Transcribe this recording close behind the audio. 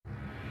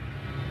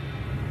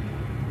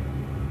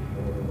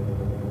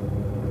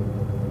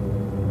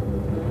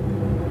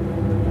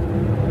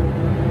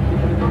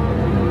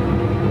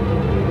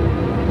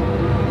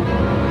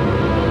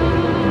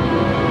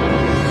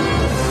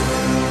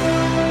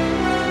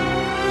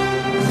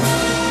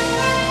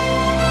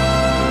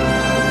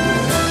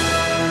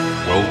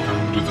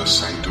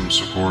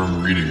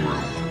Reading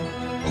Room,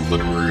 a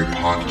literary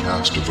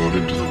podcast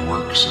devoted to the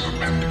works of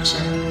Appendix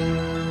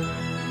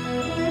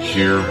N.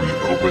 Here we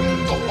open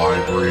the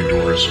library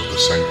doors of the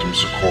Sanctum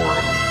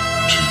Sanctorum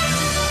to you.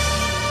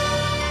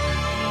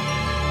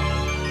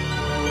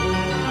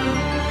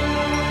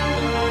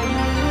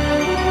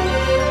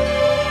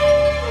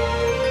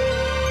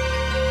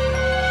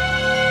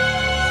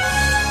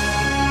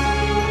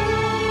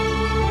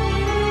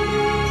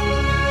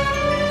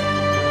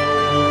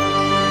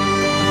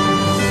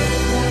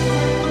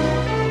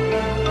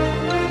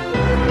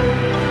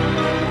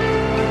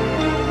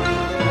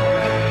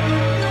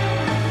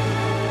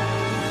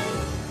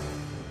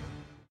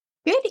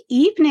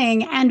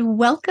 And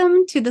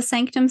welcome to the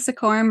Sanctum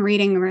Sanctorum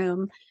Reading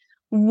Room.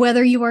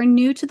 Whether you are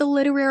new to the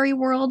literary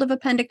world of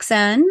Appendix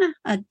N,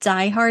 a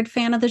diehard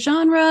fan of the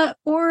genre,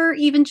 or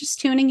even just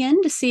tuning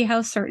in to see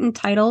how certain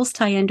titles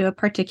tie into a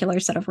particular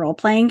set of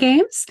role-playing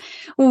games,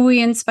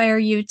 we inspire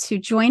you to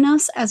join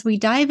us as we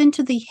dive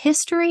into the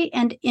history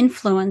and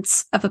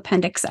influence of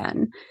Appendix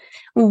N.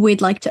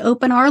 We'd like to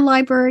open our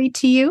library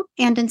to you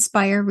and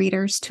inspire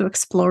readers to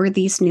explore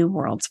these new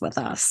worlds with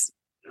us.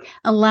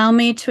 Allow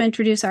me to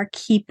introduce our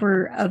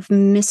Keeper of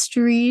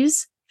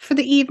Mysteries for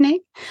the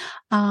evening.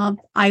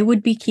 I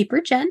would be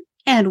Keeper Jen,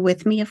 and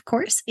with me, of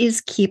course,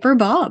 is Keeper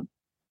Bob.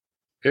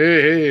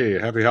 Hey,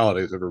 happy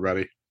holidays,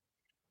 everybody.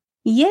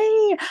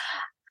 Yay!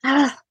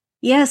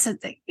 Yes,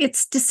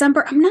 it's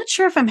December. I'm not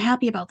sure if I'm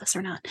happy about this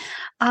or not.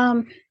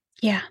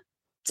 Yeah,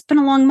 it's been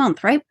a long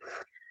month, right?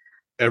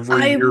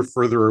 Every year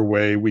further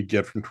away we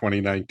get from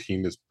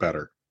 2019 is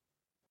better.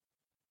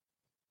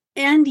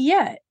 And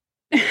yet...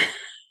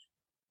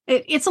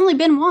 It's only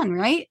been one,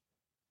 right?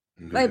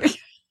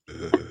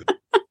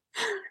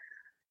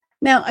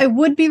 Now, I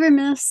would be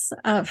remiss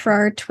for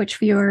our Twitch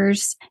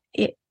viewers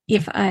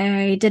if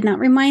I did not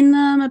remind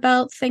them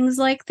about things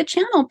like the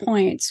channel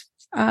points.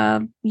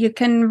 You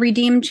can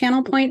redeem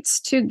channel points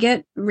to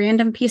get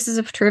random pieces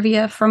of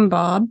trivia from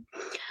Bob,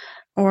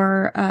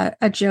 or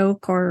a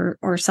joke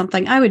or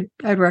something. I'd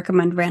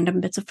recommend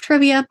random bits of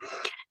trivia,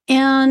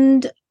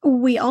 and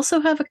we also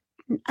have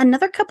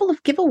another couple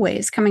of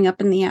giveaways coming up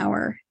in the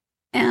hour.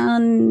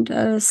 And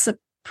a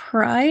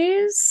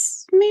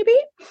surprise, maybe?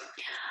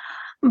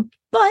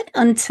 But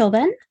until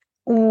then,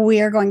 we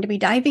are going to be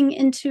diving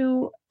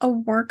into a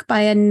work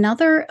by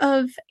another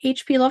of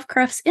H.P.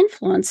 Lovecraft's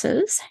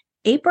influences,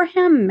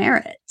 Abraham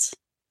Merritt.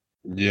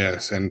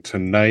 Yes, and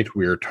tonight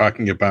we are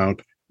talking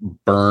about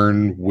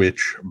Burn,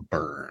 Witch,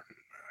 Burn.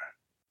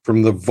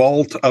 From the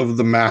Vault of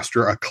the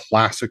Master, a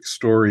classic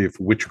story of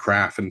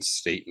witchcraft and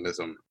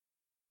Satanism.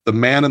 The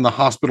man in the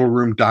hospital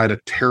room died a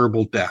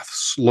terrible death,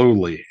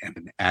 slowly and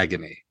in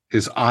agony.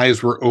 His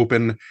eyes were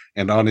open,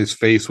 and on his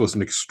face was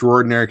an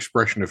extraordinary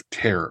expression of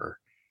terror,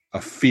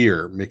 of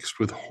fear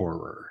mixed with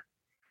horror.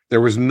 There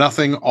was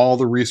nothing all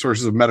the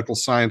resources of medical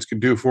science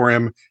could do for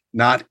him,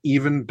 not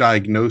even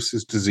diagnose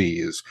his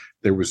disease.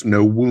 There was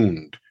no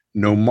wound,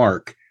 no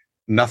mark,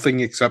 nothing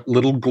except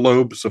little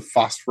globes of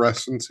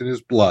phosphorescence in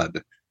his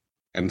blood.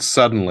 And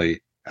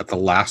suddenly, at the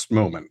last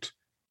moment,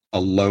 a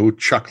low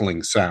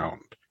chuckling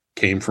sound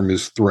came from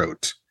his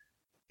throat,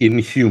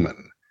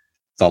 inhuman,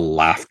 the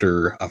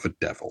laughter of a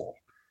devil.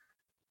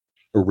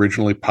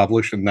 Originally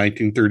published in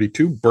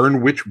 1932,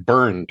 Burn, Witch,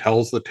 Burn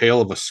tells the tale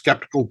of a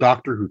skeptical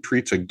doctor who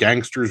treats a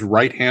gangster's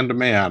right-hand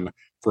man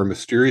for a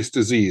mysterious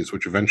disease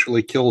which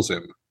eventually kills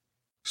him.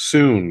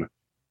 Soon,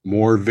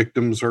 more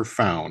victims are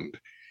found,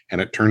 and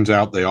it turns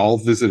out they all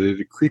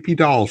visited a creepy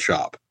doll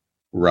shop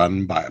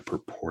run by a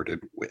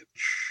purported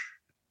witch.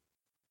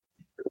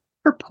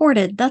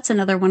 Purported. That's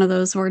another one of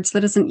those words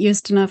that isn't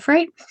used enough,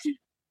 right?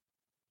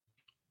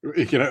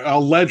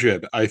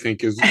 Alleged, I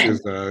think, is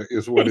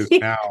what is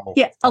now.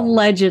 Yeah,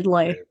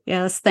 allegedly.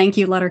 Yes, thank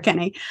you,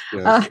 Letterkenny.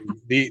 Yes.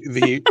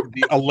 The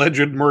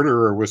alleged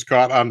murderer was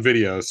caught on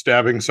video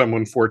stabbing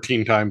someone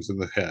 14 times in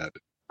the head.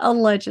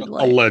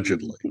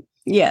 Allegedly.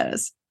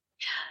 Yes.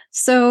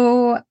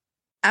 So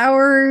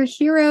our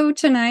hero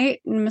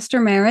tonight,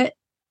 Mr. Merritt.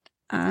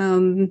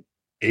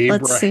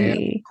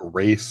 Abraham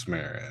Grace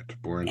Merritt,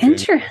 born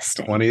January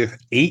 20th,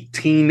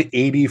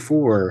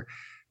 1884,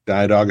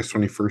 died August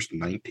 21st,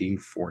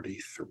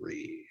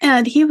 1943.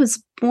 And he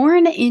was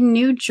born in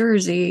New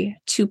Jersey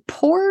to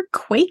poor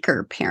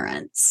Quaker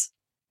parents.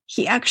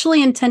 He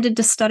actually intended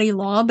to study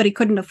law, but he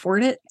couldn't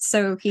afford it,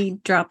 so he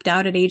dropped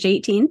out at age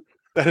 18.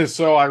 That is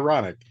so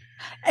ironic.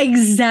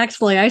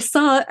 Exactly. I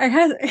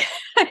had a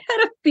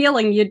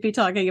feeling you'd be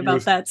talking about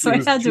that, so I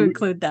had to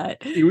include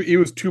that. He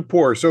was too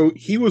poor. So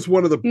he was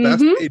one of the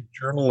best paid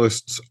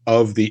journalists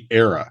of the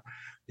era.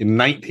 In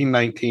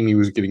 1919, he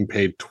was getting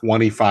paid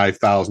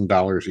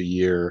 $25,000 a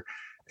year.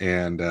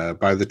 And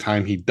by the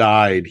time he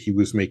died, he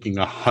was making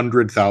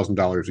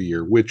 $100,000 a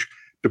year, which,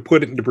 to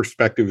put it into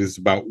perspective, is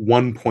about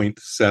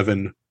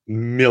 $1.7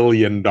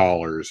 million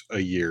a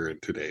year in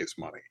today's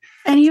money.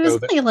 And he was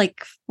only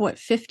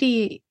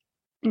 59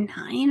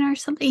 or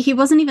something. He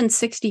wasn't even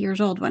 60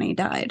 years old when he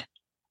died.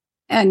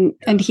 And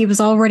he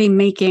was already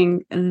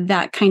making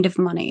that kind of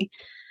money.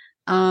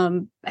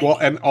 And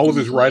all of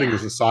his writing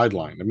was a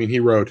sideline. I mean, he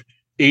wrote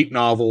 8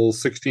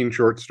 novels, 16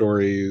 short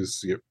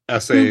stories,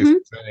 essays, things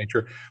of that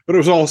nature, but it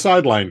was all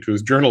sidelined to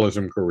his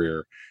journalism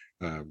career.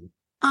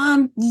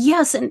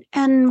 Yes,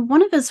 and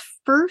one of his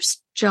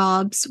first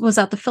jobs was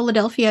at the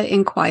Philadelphia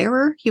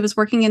Inquirer. He was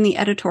working in the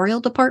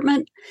editorial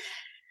department.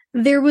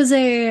 There was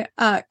a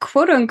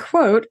quote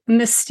unquote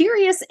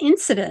mysterious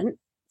incident,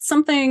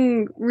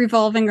 something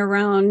revolving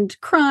around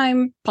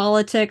crime,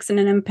 politics, and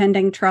an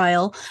impending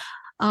trial.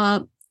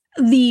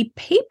 The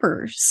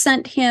paper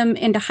sent him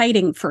into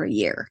hiding for a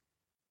year.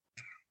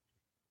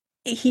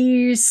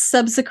 He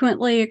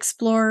subsequently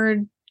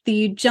explored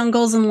the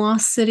jungles and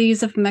lost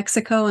cities of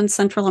Mexico and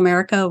Central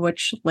America,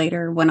 which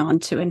later went on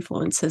to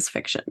influence his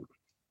fiction.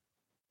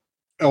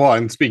 Oh, well,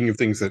 and speaking of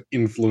things that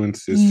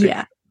influenced his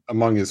fiction,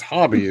 among his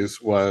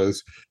hobbies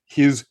was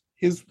his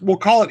we'll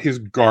call it his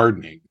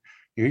gardening.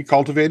 He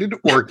cultivated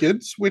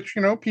orchids, which,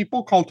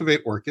 people cultivate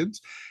orchids,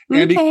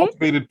 and he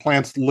cultivated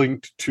plants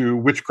linked to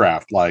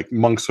witchcraft like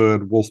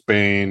monkshood,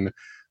 wolfsbane,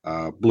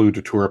 blue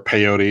datura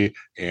peyote,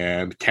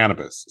 and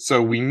cannabis.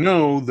 So we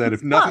know that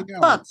if nothing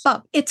else...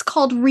 it's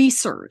called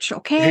research,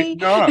 okay?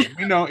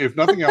 We know, if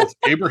nothing else,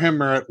 Abraham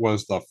Merritt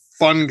was the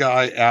fun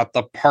guy at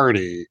the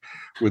party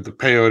with the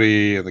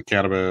peyote and the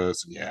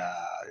cannabis.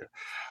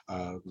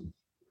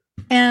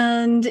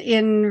 And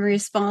in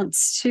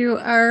response to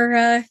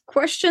our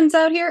questions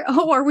out here,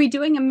 are we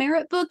doing a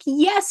Merritt book?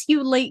 Yes,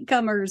 you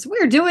latecomers,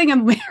 we're doing a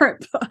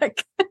Merritt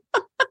book.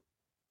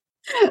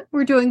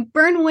 We're doing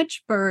Burn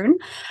Witch Burn.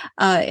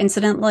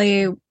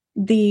 Incidentally,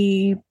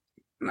 the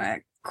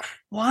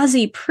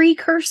quasi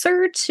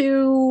precursor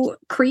to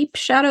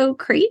Shadow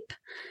Creep.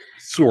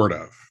 Sort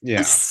of,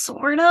 yeah.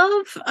 Sort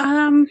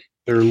of.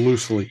 They're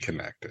loosely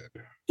connected.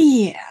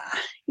 Yeah.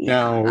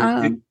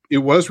 Now, it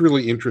was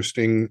really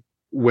interesting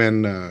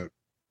when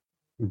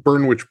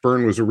Burn Witch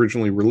Burn was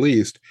originally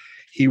released.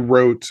 He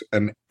wrote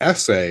an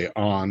essay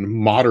on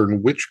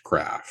modern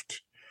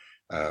witchcraft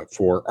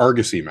for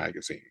Argosy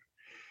magazine.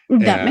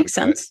 That makes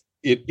sense.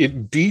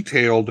 It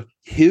detailed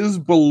his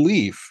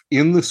belief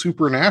in the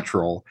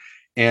supernatural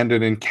and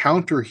an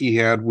encounter he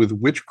had with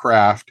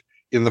witchcraft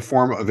in the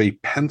form of a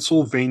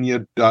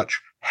Pennsylvania Dutch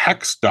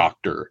hex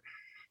doctor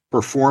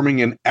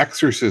performing an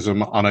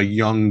exorcism on a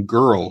young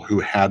girl who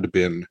had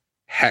been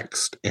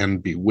hexed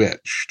and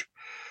bewitched.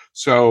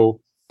 So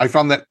I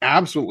found that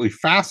absolutely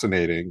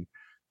fascinating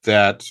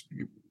that,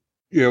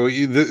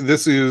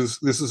 this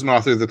is an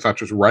author that's not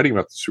just writing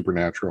about the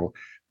supernatural,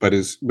 but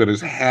has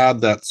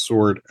had that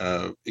sort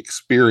of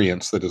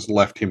experience that has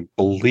left him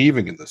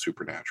believing in the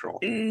supernatural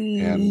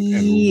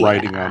and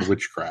writing on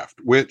witchcraft,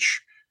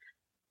 which,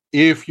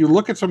 if you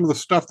look at some of the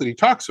stuff that he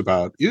talks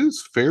about,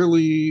 is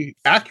fairly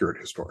accurate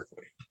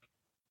historically.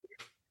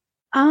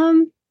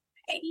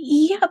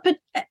 But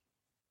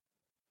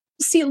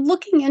see,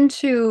 looking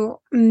into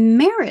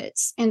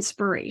Merritt's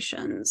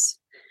inspirations,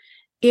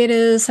 it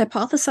is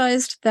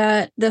hypothesized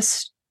that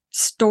this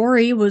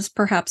story was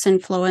perhaps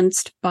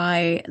influenced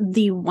by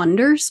The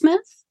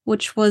Wondersmith,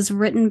 which was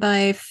written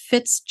by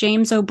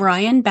James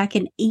O'Brien back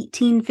in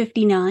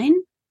 1859.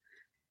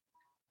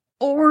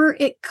 Or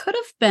it could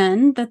have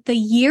been that the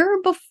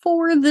year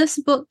before this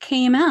book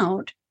came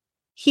out,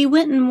 he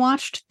went and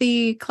watched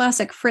the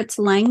classic Fritz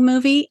Lang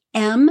movie,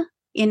 M,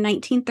 in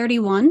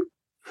 1931.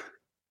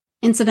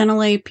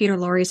 Incidentally, Peter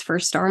Lorre's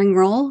first starring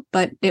role,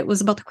 but it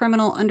was about the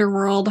criminal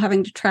underworld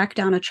having to track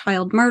down a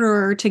child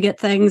murderer to get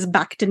things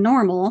back to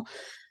normal.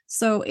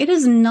 So it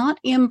is not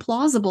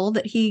implausible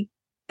that he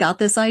got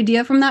this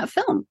idea from that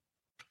film.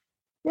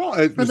 Well,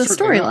 for the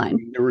storyline.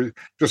 It was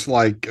just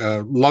like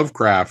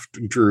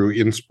Lovecraft drew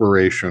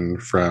inspiration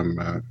from,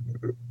 I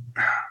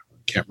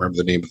can't remember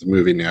the name of the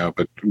movie now,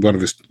 but one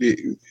of his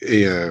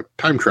a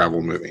time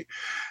travel movie.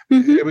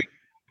 Mm-hmm. I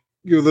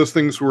mean, those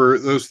things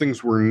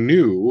were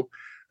new.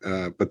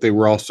 But they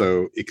were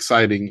also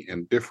exciting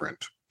and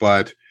different.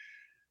 But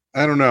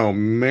I don't know,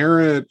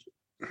 Merritt,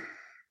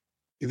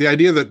 the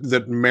idea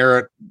that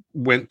Merritt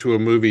went to a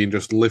movie and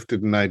just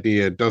lifted an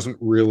idea doesn't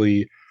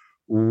really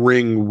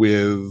ring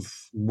with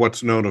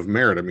what's known of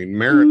Merritt. I mean,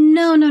 Merritt.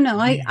 No.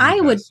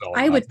 I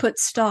would put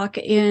stock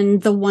in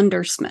The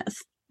Wondersmith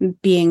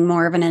being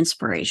more of an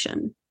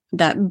inspiration.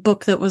 That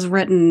book that was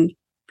written,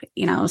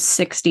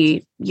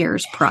 60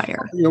 years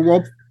prior.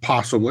 Well,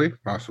 possibly.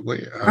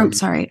 I'm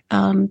sorry.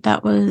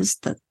 That was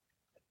the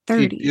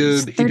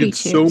 30s. He did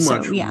so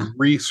much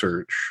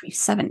research.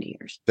 70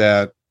 years.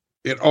 That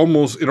it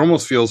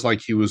almost feels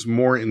like he was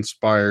more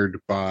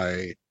inspired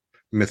by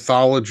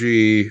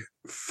mythology,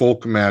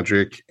 folk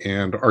magic,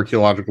 and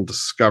archaeological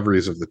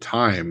discoveries of the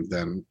time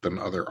than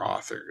other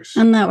authors.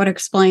 And that would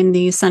explain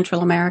the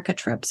Central America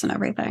trips and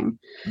everything.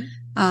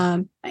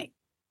 And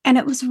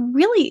it was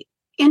really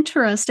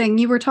interesting.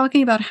 You were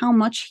talking about how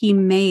much he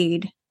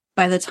made.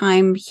 By the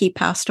time he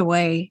passed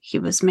away, he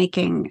was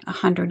making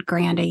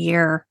 $100,000 a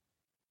year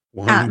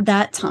at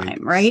that time,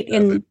 right?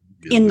 In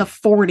the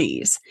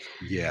 40s.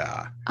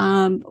 Yeah.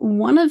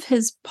 One of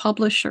his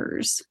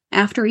publishers,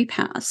 after he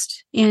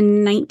passed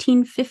in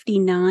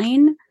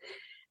 1959,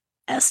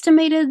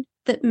 estimated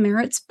that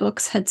Merritt's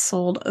books had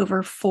sold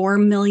over 4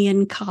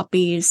 million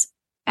copies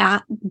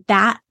at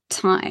that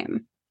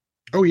time.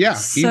 Oh yeah,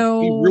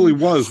 So, he really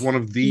was one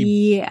of the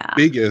yeah.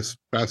 biggest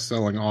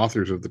best-selling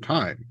authors of the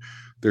time.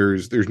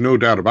 There's no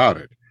doubt about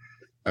it.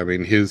 I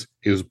mean, his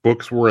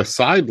books were a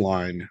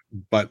sideline,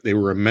 but they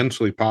were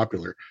immensely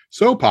popular.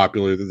 So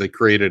popular that they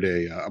created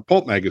a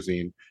pulp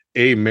magazine,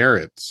 A.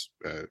 Merritt's.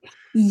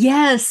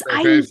 Yes,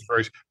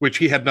 Which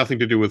he had nothing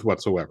to do with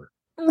whatsoever.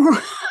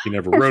 He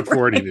never wrote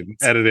for it. He didn't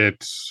edit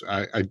it.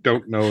 I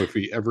don't know if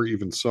he ever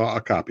even saw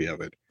a copy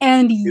of it.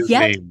 And his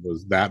yet, name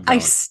was that I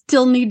valuable.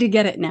 still need to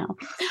get it now.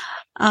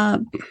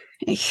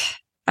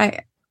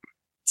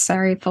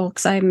 Sorry,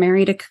 folks. I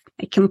married a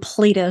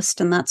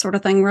completist, and that sort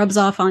of thing rubs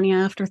off on you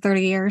after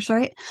 30 years,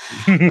 right?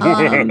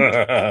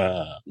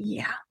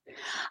 Yeah.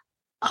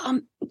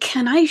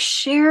 Can I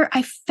share?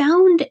 I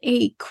found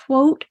a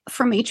quote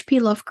from H.P.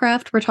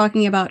 Lovecraft. We're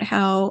talking about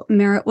how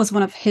Merritt was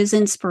one of his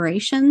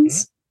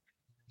inspirations.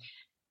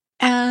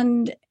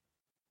 And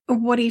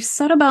what he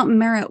said about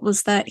Merritt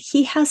was that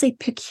he has a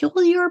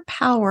peculiar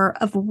power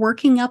of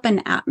working up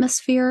an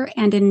atmosphere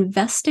and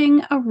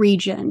investing a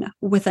region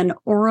with an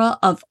aura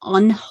of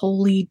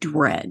unholy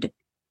dread.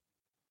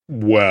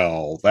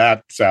 Well,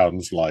 that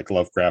sounds like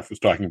Lovecraft was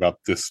talking about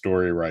this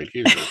story right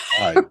here.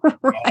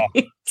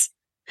 Right.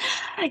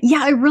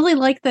 Yeah, I really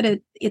like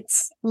that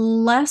it's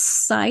less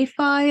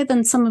sci-fi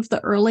than some of the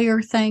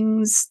earlier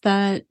things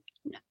that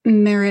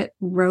Merritt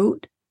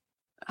wrote.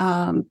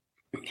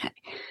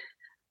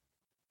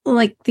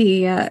 Like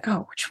the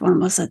which one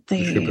was it?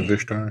 The Ship of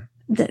Ishtar?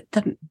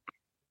 The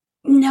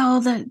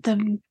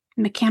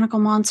mechanical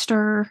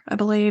monster, I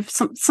believe.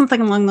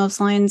 Something along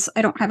those lines.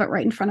 I don't have it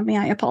right in front of me.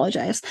 I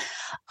apologize.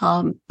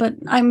 But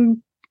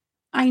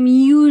I'm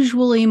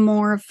usually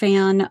more a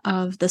fan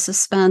of the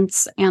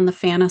suspense and the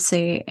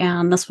fantasy,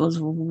 and this was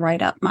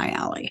right up my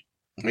alley.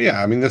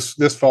 Yeah, I mean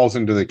this falls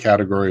into the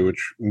category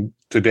which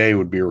today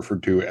would be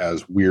referred to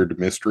as weird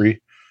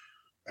mystery,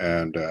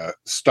 and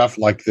stuff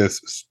like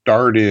this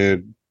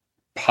started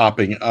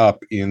popping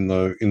up in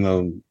the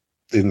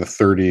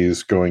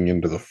 30s, going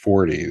into the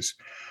 40s.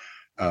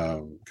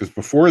 Because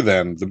before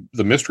then,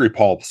 the mystery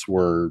pulps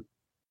were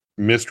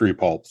mystery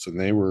pulps, and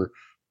they were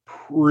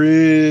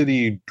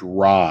pretty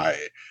dry.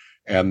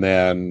 And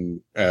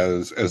then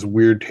as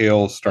weird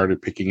tales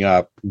started picking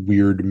up,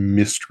 weird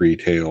mystery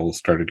tales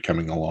started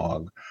coming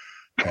along.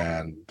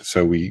 And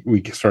so we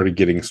started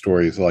getting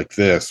stories like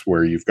this,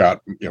 where you've got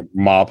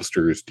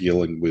mobsters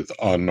dealing with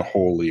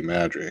unholy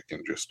magic,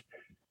 and just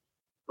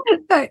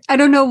I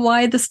don't know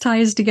why this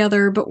ties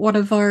together, but one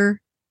of our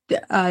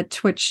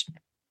Twitch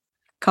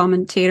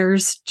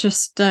commentators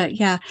just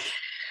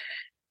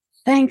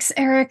thanks,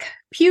 Eric.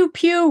 Pew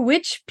pew,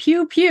 which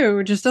pew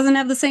pew just doesn't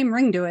have the same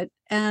ring to it,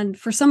 and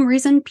for some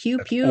reason pew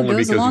pew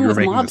goes along with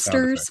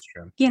mobsters.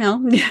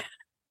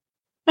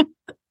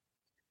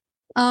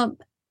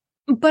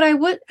 But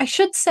I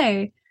should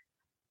say,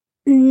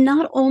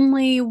 not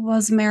only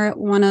was Merritt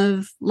one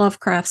of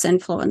Lovecraft's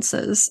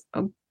influences,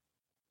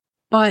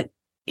 but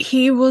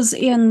he was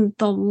in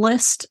the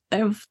list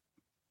of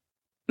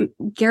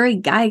Gary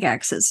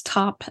Gygax's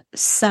top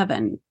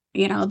 7,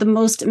 the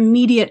most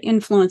immediate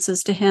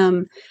influences to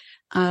him.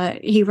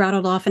 He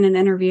rattled off in an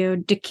interview: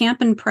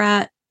 DeCamp and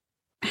Pratt,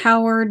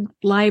 Howard,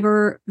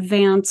 Leiber,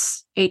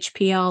 Vance,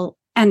 HPL,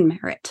 and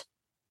Merritt.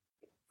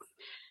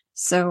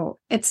 So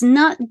it's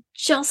not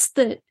just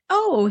that,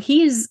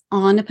 he's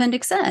on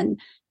Appendix N.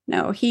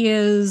 No, he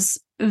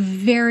is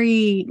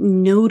very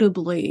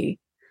notably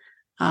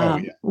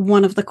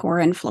one of the core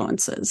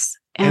influences.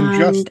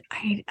 And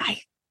I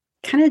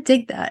kind of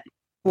dig that.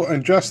 Well,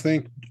 and just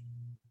think,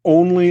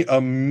 only a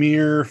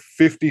mere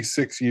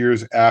 56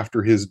 years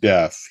after his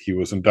death, he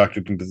was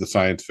inducted into the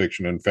Science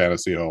Fiction and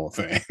Fantasy Hall of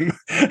Fame.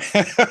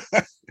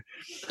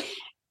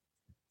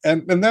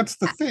 And that's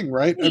the thing,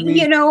 right? I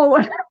mean,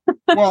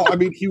 well, I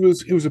mean, he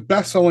was a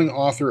best-selling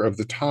author of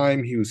the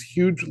time. He was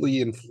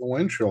hugely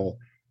influential.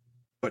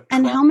 But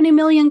how many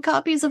million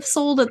copies have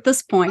sold at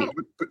this point?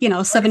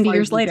 70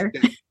 years later.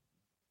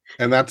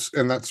 And that's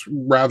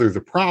rather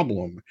the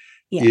problem.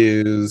 Yeah.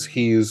 Is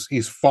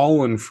he's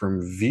fallen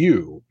from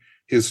view.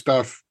 His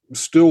stuff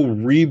still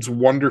reads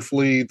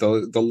wonderfully.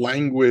 The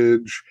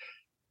language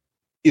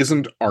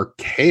isn't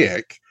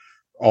archaic,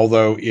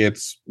 although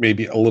it's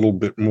maybe a little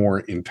bit more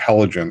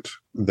intelligent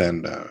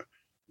than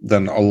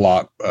a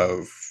lot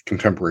of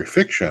contemporary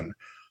fiction.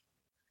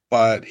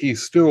 But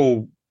he's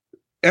still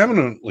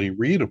eminently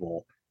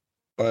readable.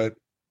 But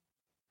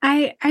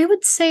I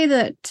would say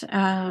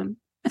that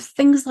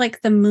things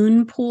like The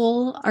Moon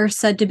Pool are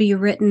said to be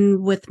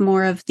written with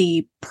more of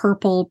the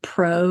purple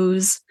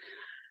prose.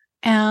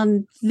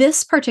 And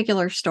this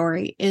particular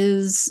story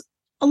is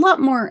a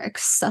lot more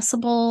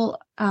accessible.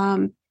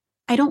 I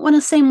don't want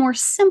to say more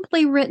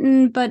simply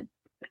written, but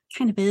it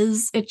kind of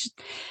is.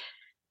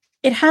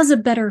 It has a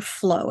better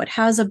flow. It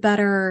has a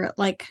better,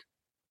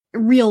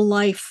 real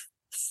life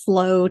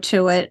flow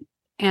to it.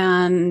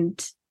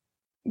 And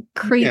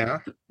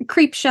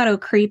Creep Shadow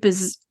Creep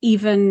is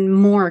even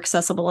more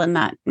accessible in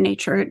that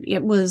nature.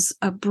 It was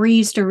a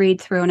breeze to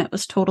read through, and it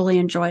was totally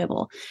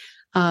enjoyable.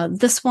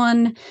 This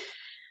one,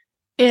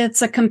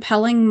 It's a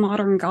compelling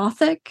modern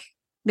Gothic.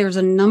 There's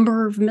a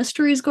number of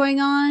mysteries going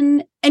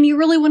on, and you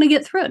really want to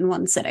get through it in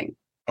one sitting.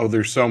 Oh,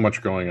 there's so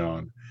much going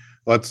on.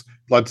 Let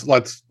Well,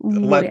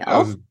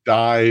 us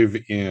dive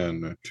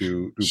in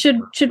to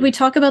should we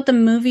talk about the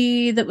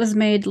movie that was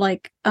made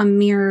like a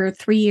mere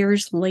 3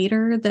 years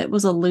later that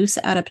was a loose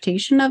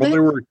adaptation of it?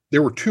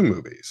 There were two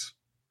movies.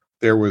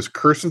 There was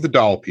Curse of the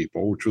Doll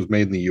People, which was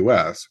made in the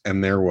US,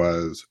 and there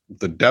was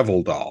The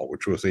Devil Doll,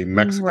 which was a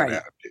Mexican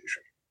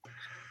adaptation.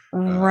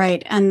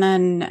 Right. And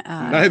then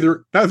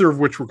neither of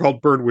which were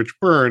called Burn Witch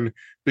Burn,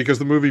 because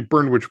the movie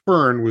Burn Witch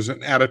Burn was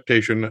an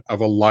adaptation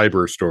of a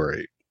Liber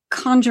story.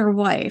 Conjure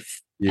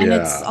Wife. Yeah. And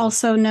it's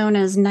also known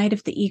as Night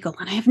of the Eagle.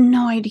 And I have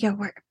no idea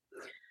where.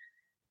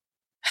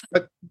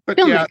 But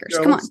filmmakers,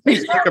 yeah, come on.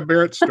 It's like a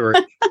Barrett story.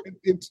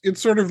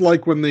 It's sort of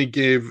like when they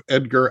gave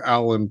Edgar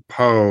Allan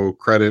Poe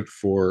credit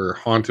for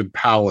Haunted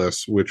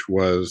Palace, which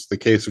was The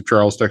Case of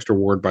Charles Dexter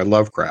Ward by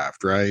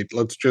Lovecraft, right?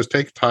 Let's just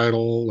take a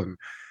title and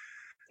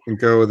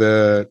go with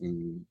it,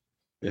 and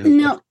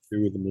no,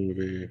 do with the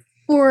movie.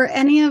 For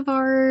any of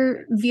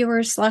our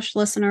viewers /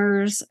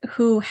 listeners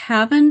who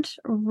haven't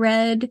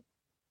read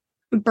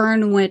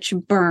Burn Witch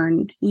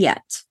Burn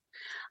yet,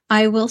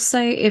 I will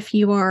say if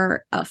you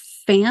are a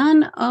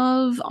fan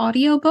of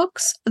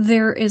audiobooks,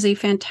 there is a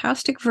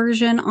fantastic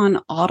version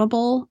on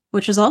Audible,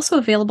 which is also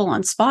available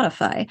on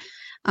Spotify.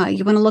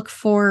 You want to look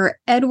for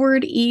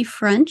Edward E.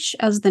 French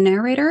as the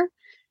narrator,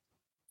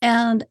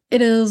 and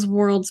it is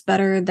worlds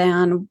better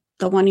than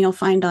the one you'll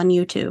find on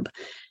YouTube.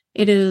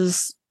 It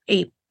is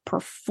a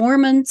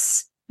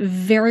performance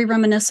very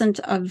reminiscent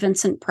of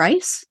Vincent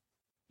Price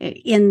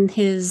in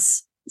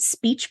his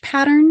speech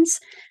patterns.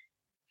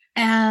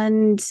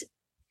 And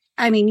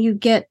I mean,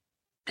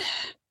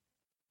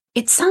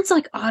 it sounds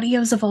like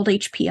audios of old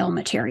HPL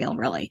material,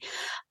 really.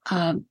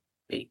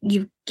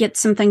 You get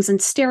some things in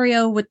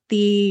stereo with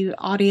the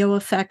audio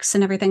effects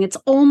and everything. It's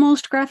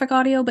almost graphic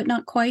audio, but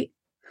not quite.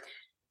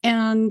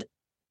 And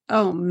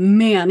oh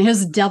man,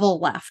 his devil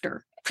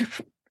laughter.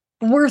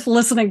 Worth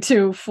listening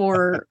to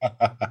for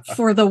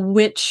the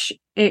witch.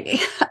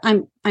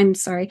 I'm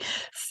sorry,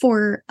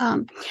 for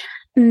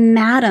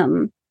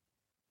Madame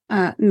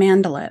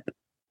Mandalip.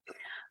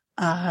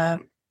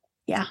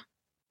 Yeah,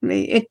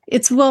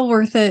 it's well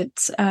worth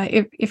it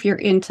if you're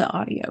into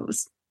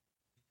audios.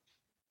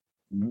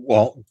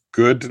 Well,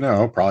 good to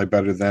know. Probably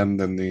better than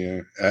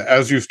the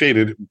as you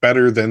stated,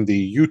 better than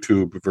the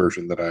YouTube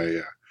version that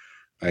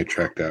I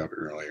checked out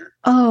earlier.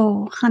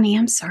 Oh, honey,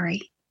 I'm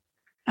sorry.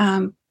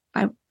 I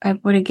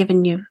would have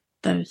given you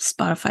the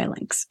Spotify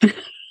links.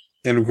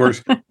 And of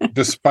course,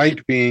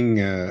 despite being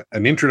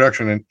an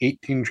introduction and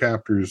 18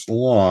 chapters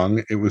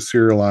long, it was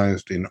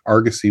serialized in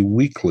Argosy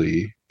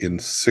Weekly in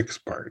 6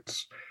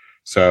 parts.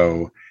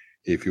 So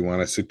if you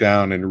want to sit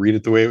down and read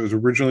it the way it was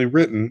originally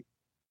written,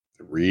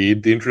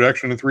 read the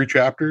introduction in 3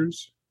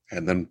 chapters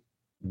and then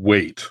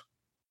wait.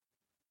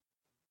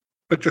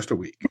 But just a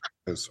week,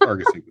 as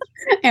Argosy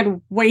was.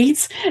 And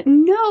wait.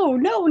 No.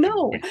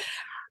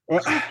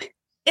 Well,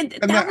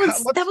 that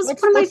was one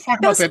of my let's talk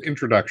about that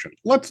introduction.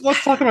 Let's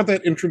talk about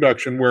that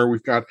introduction where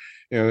we've got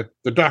the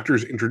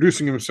doctor's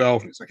introducing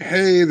himself. And he's like,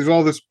 "Hey, there's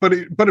all this," but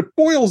it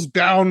boils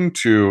down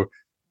to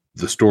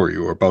the story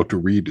you're about to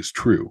read is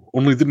true.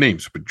 Only the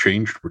names have been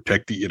changed to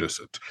protect the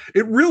innocent.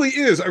 It really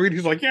is. I mean,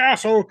 he's like, "Yeah,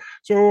 so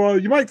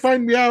you might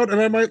find me out, and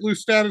I might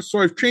lose status, so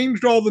I've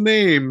changed all the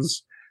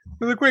names."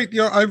 They're like, "Wait,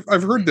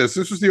 I've heard this.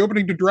 This was the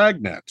opening to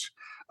Dragnet."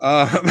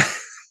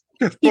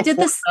 He did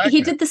this.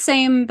 He did the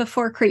same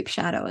before Creep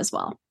Shadow as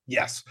well.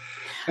 Yes,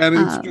 and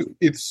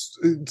it's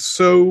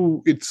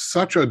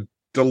such a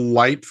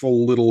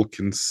delightful little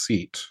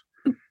conceit.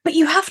 But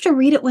you have to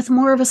read it with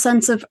more of a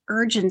sense of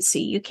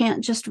urgency. You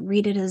can't just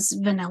read it as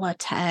vanilla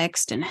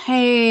text and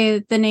hey,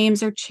 the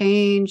names are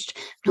changed.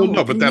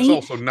 No, but that's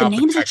also not the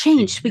names are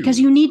changed because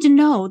you need to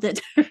know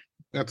that.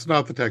 That's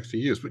not the text he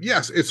used, but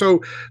yes.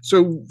 So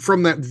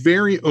from that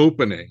very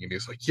opening, and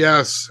he's like,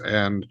 yes,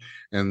 and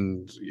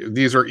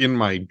these are in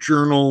my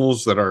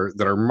journals that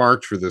are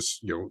marked for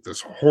this,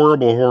 this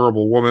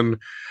horrible woman.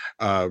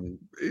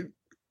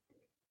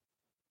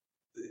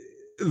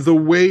 The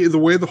way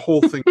the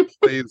whole thing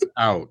plays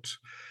out,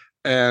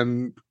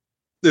 and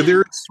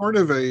there's sort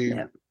of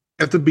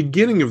at the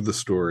beginning of the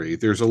story,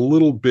 there's a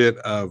little bit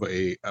of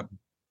a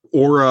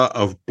aura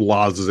of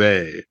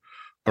blasé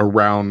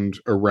around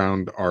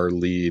our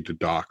lead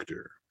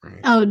doctor. Right?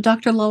 Oh,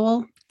 Dr.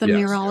 Lowell, the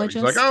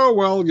neurologist. He's like, oh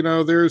well,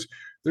 there's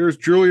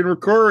Julian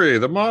Ricori,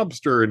 the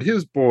mobster, and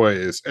his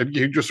boys, and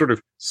he just sort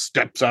of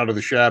steps out of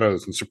the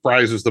shadows and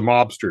surprises the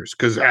mobsters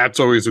because that's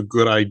always a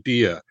good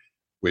idea,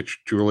 which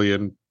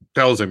Julian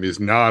tells him is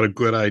not a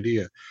good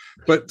idea.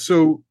 But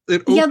so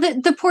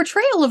the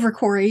portrayal of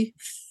Ricori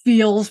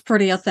feels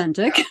pretty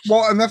authentic.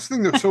 Well, and that's the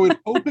thing. So it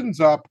opens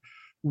up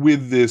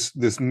with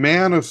this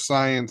man of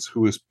science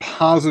who is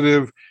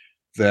positive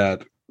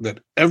that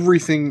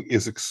everything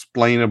is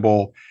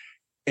explainable,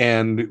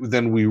 and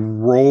then we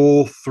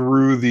roll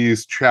through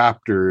these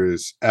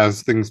chapters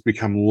as things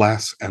become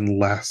less and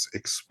less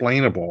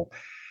explainable,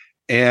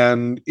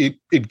 and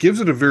it gives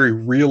it a very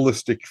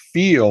realistic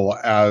feel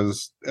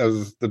as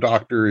the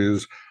doctor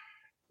is,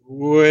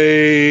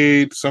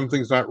 wait,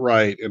 something's not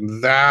right,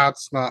 and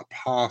that's not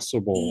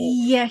possible.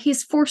 Yeah,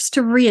 he's forced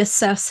to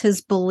reassess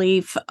his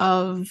belief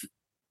of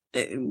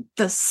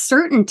the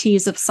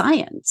certainties of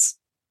science.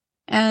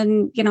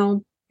 And,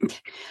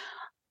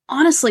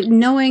 honestly,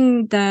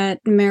 knowing that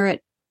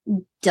Merritt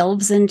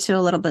delves into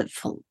a little bit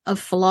of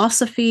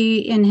philosophy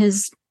in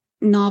his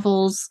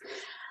novels,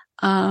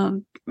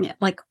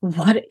 like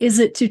what is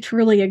it to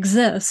truly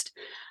exist?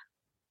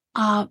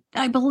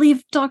 I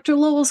believe Dr.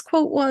 Lowell's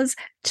quote was,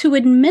 to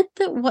admit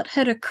that what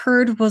had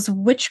occurred was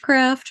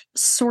witchcraft,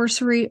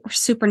 sorcery, or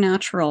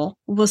supernatural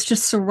was to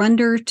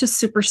surrender to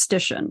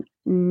superstition.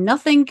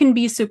 Nothing can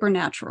be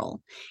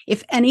supernatural.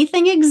 If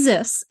anything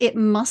exists, it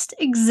must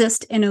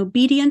exist in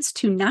obedience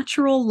to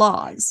natural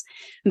laws.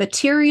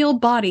 Material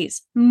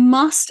bodies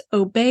must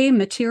obey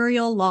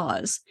material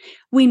laws.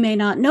 We may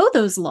not know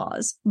those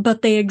laws,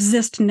 but they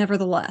exist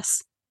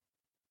nevertheless.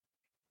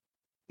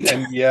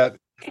 And yet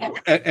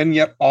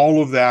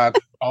all of that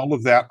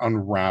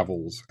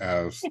unravels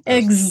as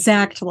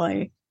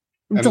exactly,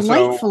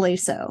 delightfully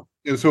so.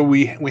 And so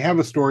we have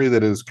a story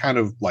that is kind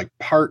of like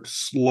part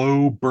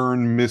slow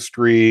burn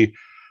mystery,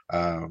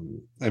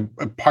 and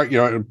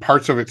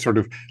parts of it sort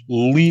of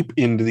leap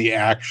into the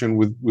action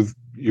with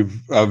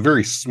a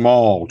very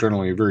small,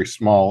 generally a very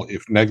small,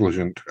 if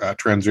negligent,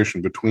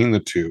 transition between the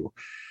two,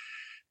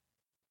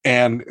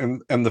 and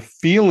the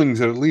feelings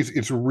that, at least,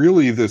 it's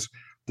really this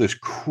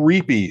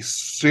creepy,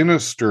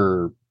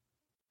 sinister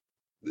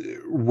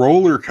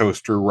roller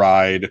coaster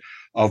ride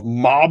of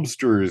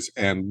mobsters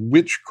and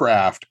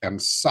witchcraft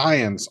and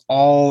science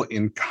all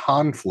in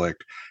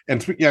conflict.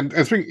 And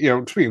speaking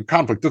of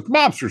conflict, the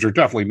mobsters are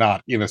definitely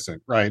not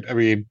innocent, right? I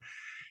mean,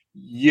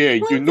 yeah,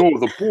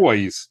 the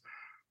boys,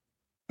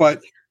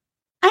 but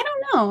I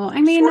don't know.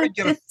 I mean, sort of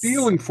get a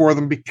feeling for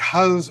them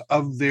because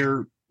of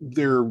their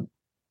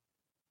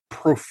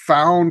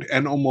profound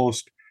and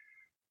almost,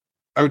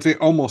 I would say,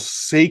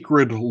 almost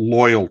sacred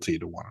loyalty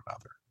to one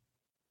another.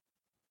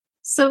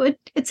 So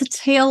it's a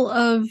tale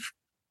of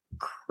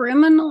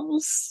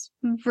criminals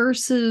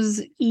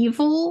versus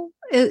evil.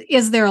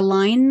 Is there a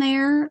line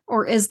there,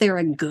 or is there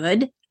a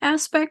good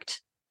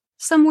aspect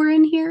somewhere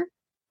in here?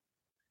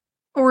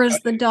 Or is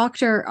the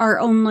doctor our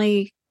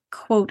only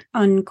quote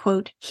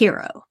unquote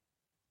hero?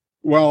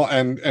 Well,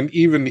 and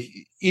even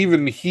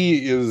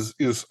he is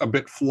a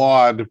bit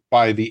flawed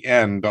by the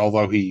end,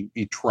 although he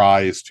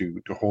tries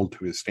to hold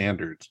to his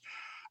standards.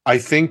 I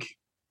think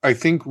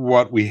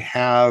what we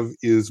have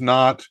is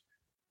not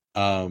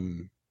a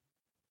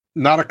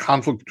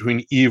conflict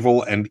between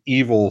evil and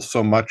evil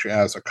so much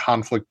as a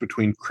conflict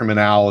between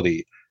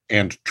criminality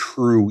and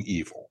true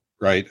evil,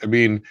 right? I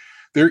mean,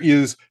 there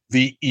is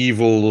the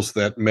evils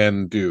that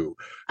men do.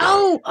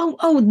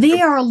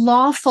 They are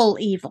lawful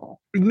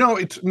evil.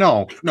 It's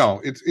not.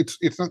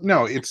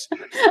 It's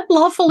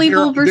lawful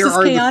evil versus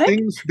chaotic.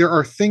 There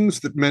are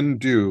things that men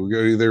do.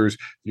 There's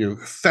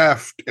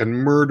theft and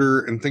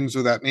murder and things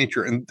of that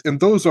nature, and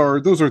those are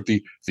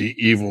the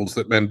evils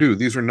that men do.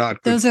 These are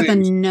not good those are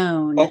things. the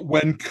known. But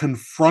when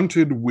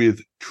confronted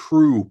with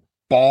true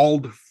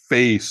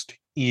bald-faced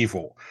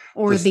evil,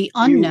 or the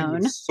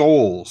unknown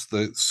souls,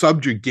 the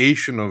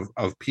subjugation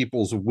of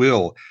people's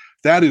will,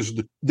 that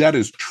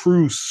is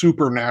true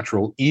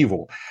supernatural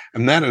evil,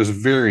 and that is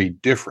very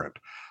different.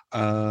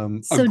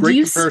 So do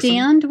you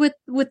stand with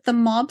the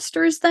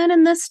mobsters then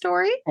in this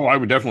story? Oh, I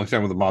would definitely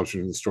stand with the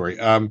mobsters in the story.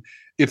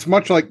 It's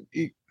much like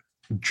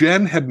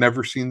Jen had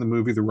never seen the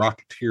movie The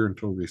Rocketeer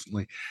until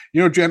recently.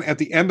 Jen, at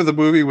the end of the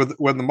movie,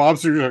 when the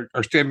mobsters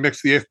are standing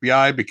next to the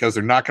FBI because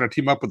they're not going to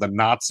team up with the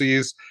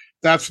Nazis,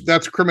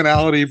 that's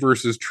criminality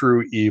versus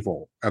true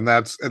evil, and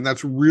that's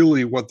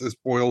really what this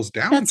boils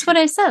down to. That's what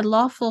I said: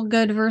 lawful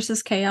good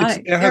versus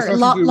chaotic.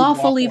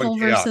 Lawful evil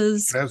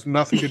versus. It has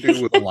nothing to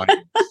do with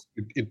alliance.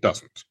 It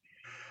doesn't.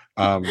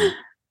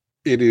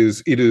 It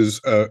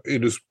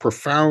is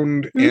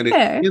profound, and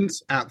it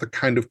hints at the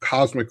kind of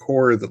cosmic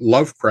horror that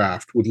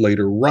Lovecraft would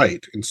later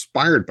write,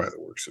 inspired by the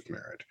works of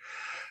Merritt.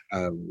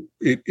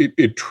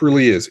 It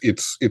truly is.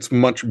 It's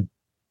much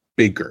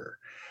bigger,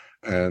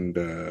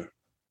 and.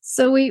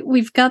 So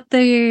we've got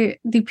the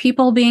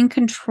people being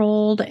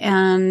controlled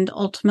and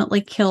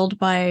ultimately killed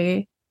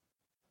by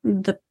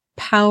the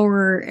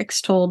power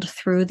extolled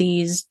through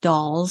these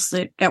dolls.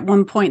 At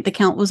one point, the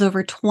count was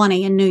over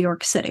 20 in New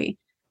York City.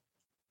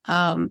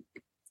 So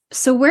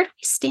where do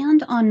we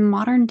stand on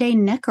modern day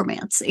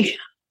necromancy?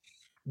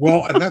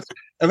 Well, and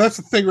that's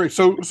the thing, right?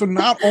 So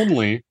not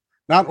only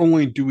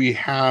do we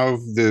have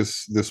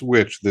this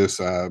witch, this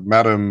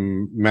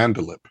Madame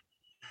Mandalip,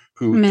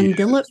 who is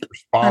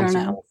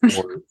responsible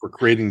for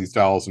creating these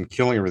dolls and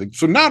killing everything.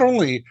 So not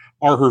only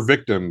are her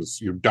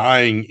victims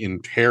dying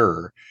in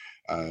terror,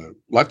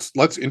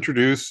 let's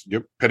introduce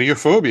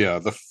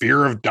pediophobia, the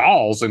fear of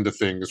dolls, into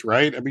things,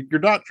 right? I mean,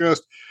 you're not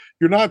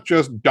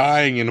just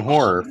dying in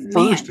horror.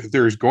 First,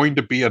 there's going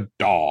to be a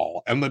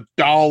doll, and the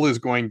doll is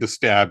going to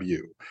stab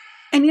you.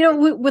 And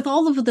with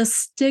all of the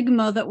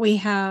stigma that we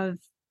have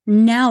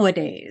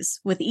nowadays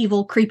with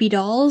evil, creepy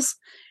dolls,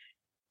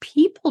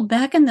 people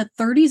back in the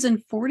 30s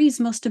and 40s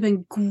must have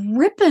been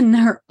gripping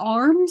their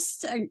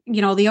arms,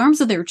 the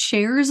arms of their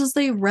chairs as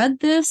they read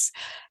this.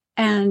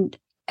 And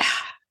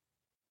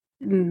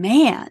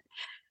man,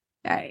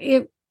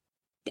 I'm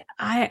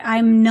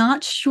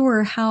not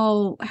sure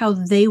how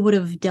they would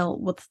have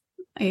dealt with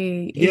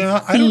a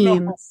I don't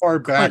know how far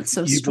back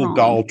so evil strong.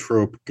 doll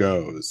trope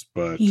goes,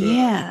 but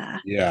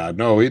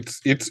no,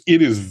 it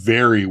is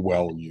very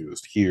well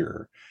used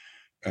here.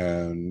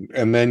 And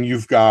then you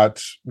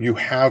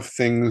have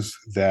things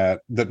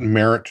that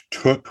Merritt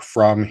took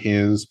from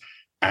his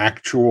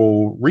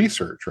actual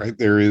research, right?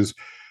 There is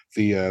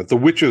the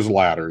witch's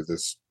ladder,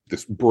 this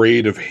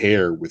braid of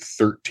hair with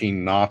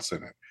 13 knots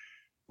in it.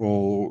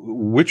 Well,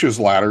 witches'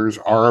 ladders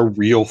are a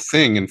real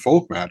thing in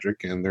folk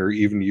magic, and they're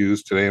even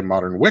used today in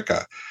modern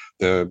Wicca.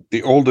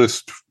 The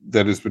oldest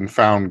that has been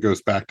found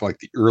goes back to like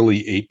the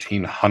early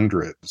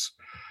 1800s,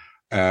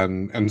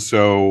 and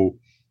so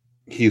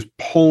he's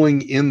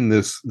pulling in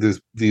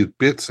these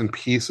bits and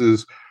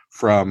pieces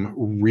from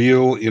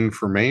real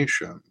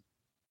information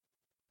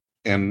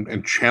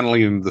and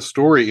channeling the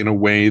story in a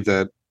way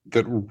that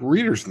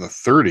readers in the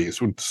 30s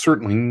would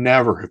certainly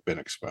never have been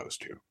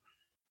exposed to.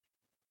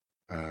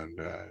 And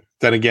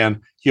then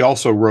again, he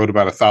also wrote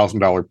about a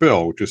 $1,000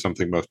 bill, which is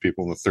something most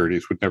people in the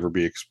 30s would never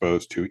be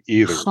exposed to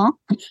either. Huh?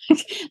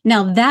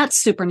 Now that's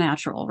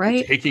supernatural,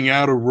 right? Taking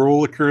out a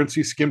roll of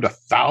currency, skimmed a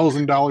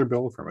 $1,000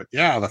 bill from it.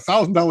 Yeah, the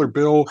 $1,000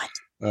 bill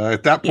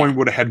at that point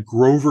would have had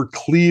Grover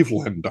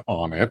Cleveland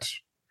on it.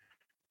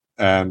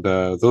 And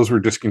those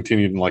were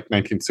discontinued in like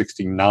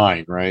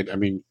 1969, right? I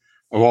mean,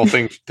 of all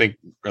things, think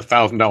a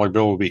 $1,000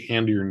 bill would be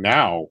handier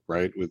now,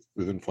 right? With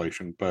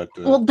inflation, but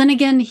well, then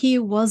again, he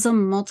was a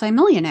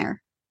multimillionaire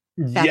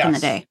back in the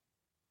day.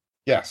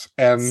 Yes,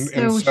 and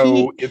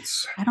so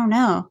it's I don't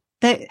know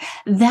that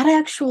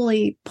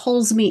actually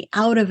pulls me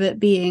out of it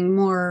being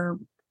more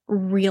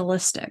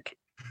realistic.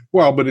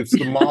 Well, but it's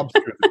the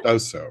mobster that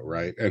does so,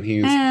 right? And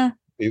he's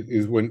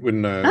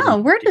when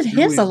where did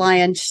his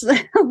alliance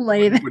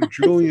lay? When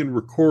Julian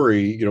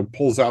Recorey,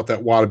 pulls out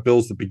that wad of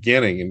bills at the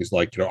beginning, and he's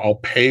like, I'll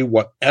pay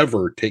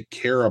whatever, take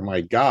care of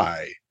my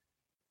guy.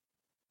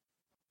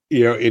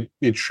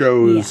 It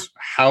shows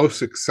how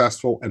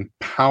successful and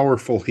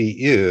powerful he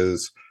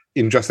is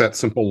in just that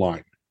simple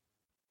line.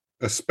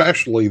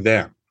 Especially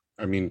then.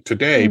 I mean,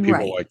 today people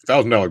are like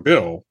 $1,000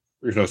 bill.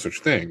 There's no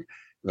such thing. In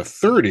the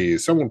 30s,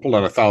 someone pulled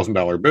out a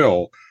 $1,000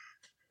 bill.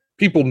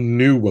 People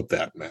knew what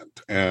that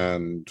meant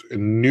and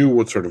knew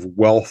what sort of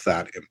wealth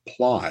that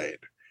implied.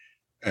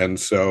 And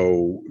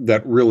so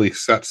that really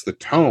sets the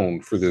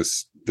tone for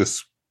this,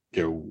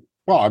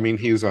 well, I mean,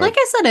 he's like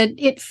I said,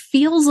 it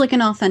feels like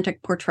an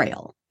authentic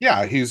portrayal.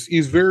 Yeah, he's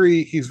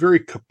very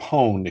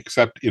Capone,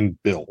 except in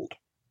build.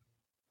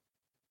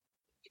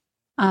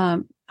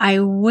 I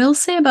will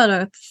say about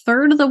a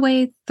third of the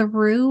way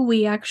through,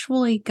 we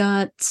actually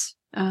got,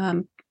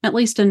 at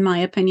least in my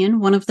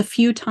opinion, one of the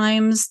few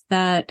times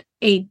that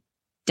a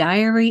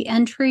diary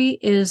entry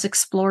is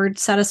explored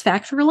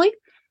satisfactorily.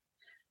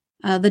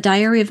 The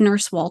Diary of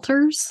Nurse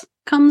Walters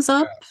comes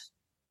up,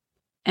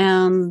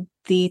 and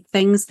the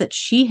things that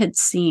she had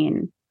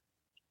seen,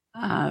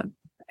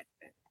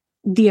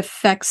 the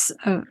effects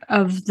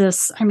of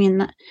this. I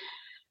mean,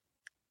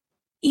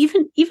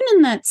 even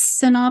in that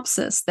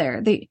synopsis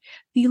there, the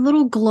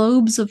little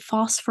globes of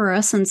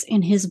phosphorescence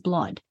in his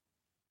blood.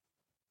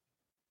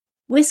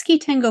 Whiskey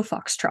Tango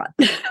Foxtrot.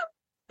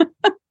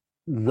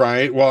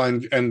 Right. Well,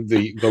 and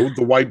the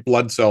white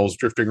blood cells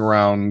drifting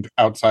around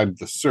outside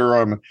the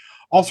serum,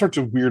 all sorts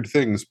of weird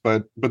things.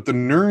 But the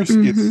nurse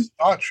is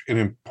such an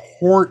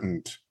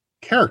important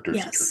character, as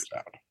it turns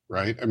out.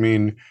 Right. I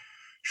mean,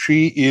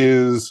 she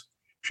is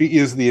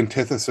the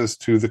antithesis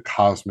to the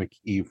cosmic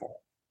evil.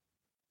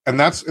 And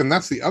that's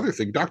the other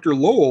thing. Dr.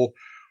 Lowell,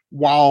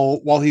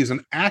 while he's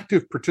an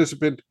active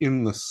participant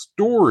in the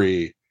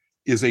story,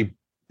 is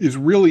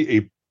really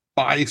a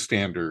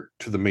bystander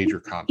to the major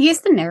conflict. He's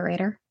the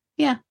narrator.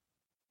 Yeah.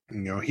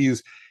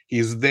 He's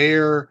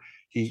there.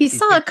 He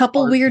saw a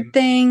couple weird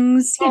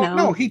things,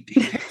 No, he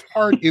takes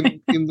part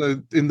in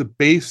the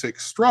basic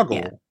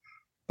struggle,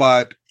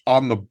 but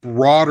on the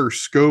broader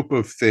scope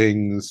of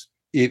things,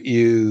 it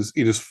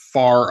is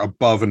far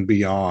above and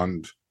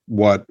beyond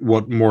what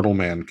mortal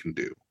man can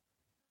do.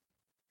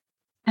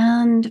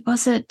 And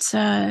was it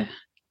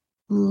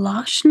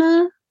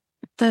Lashna,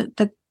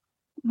 the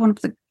one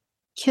of the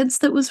kids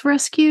that was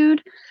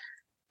rescued,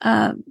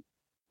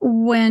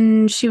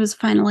 when she was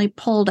finally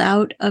pulled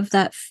out of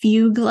that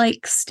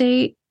fugue-like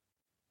state?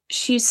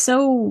 She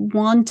so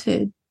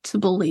wanted to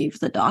believe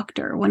the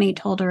doctor when he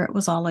told her it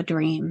was all a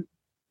dream.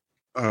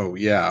 Oh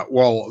yeah.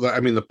 Well, I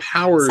mean, the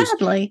powers.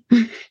 Sadly,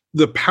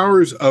 the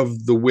powers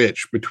of the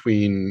witch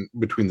between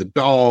the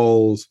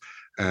dolls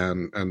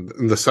and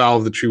the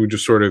salve that she would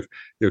just sort of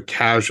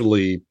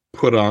casually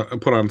put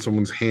on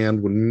someone's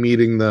hand when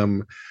meeting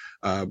them.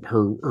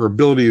 Her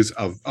abilities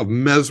of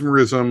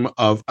mesmerism,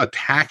 of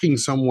attacking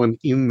someone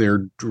in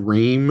their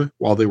dream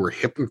while they were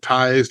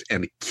hypnotized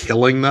and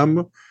killing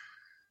them.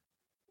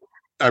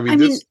 I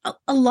mean,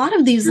 a lot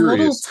of these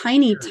little serious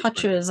tiny character.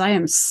 touches I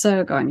am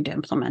so going to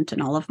implement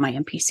in all of my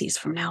NPCs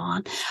from now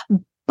on.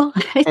 But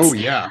Oh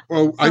yeah.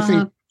 Well,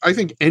 I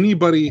think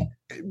anybody,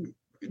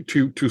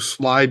 to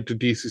slide to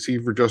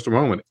DCC for just a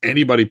moment,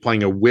 anybody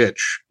playing a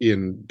witch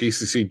in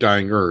DCC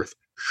Dying Earth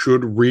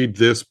should read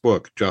this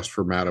book just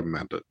for Madame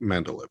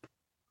Mandalip.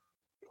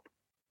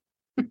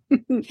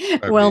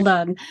 Well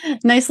done.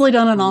 Nicely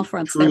done on all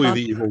fronts. Truly there,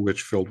 the evil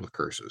witch filled with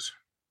curses.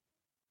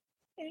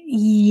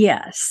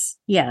 Yes.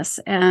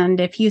 And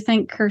if you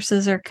think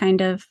curses are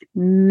kind of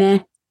meh,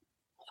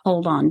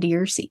 hold on to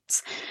your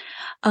seats.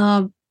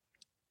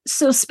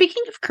 So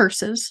speaking of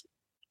curses,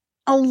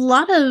 a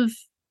lot of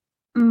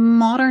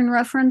modern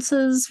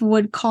references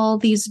would call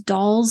these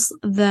dolls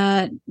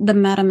that the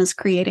madam is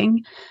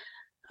creating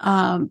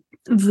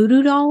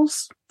voodoo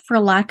dolls, for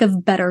lack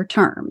of better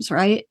terms,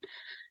 right?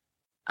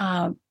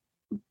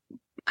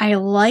 I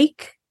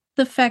like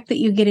the fact that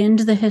you get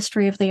into the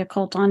history of the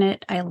occult on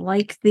it. I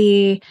like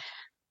the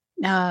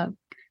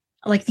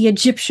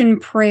Egyptian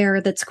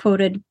prayer that's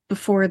quoted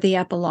before the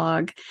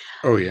epilogue.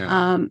 Oh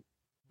yeah.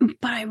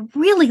 But I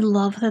really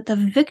love that the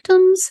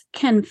victims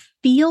can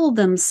feel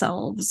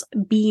themselves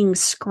being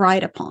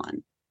scried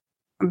upon,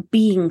 or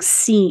being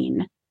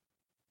seen,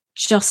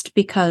 just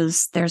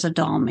because there's a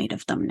doll made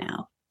of them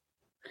now.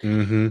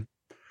 Mm-hmm.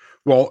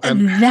 Well,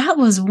 and that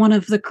was one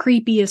of the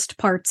creepiest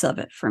parts of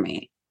it for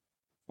me.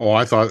 Oh,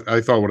 I thought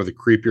one of the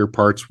creepier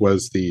parts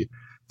was the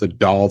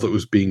doll that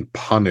was being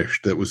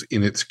punished, that was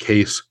in its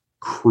case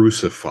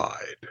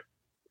crucified.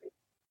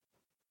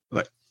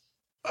 Like,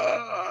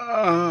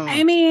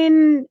 I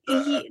mean,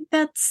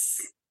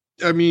 it's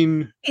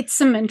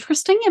some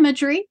interesting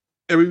imagery.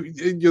 I mean,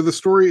 the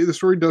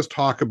story does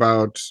talk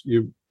about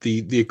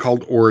the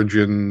occult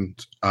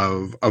origins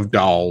of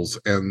dolls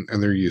and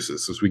their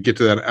uses. As we get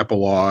to that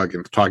epilogue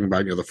and talking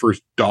about, the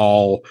first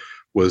doll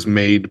was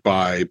made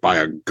by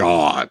a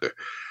god,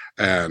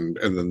 and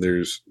then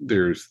there's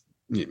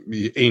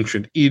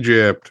ancient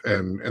Egypt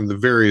and the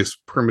various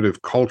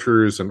primitive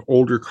cultures and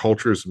older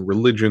cultures and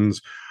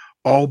religions,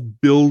 all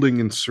building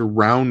and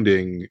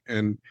surrounding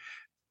and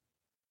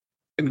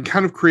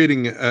kind of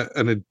creating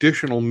an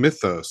additional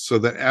mythos, so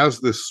that as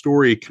this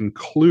story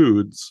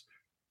concludes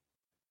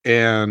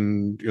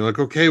and you're like,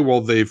 okay,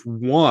 well, they've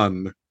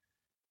won,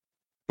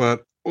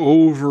 but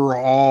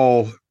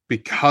overall,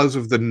 because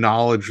of the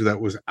knowledge that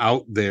was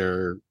out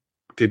there,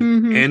 did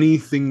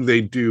anything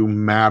they do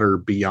matter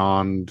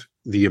beyond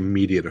the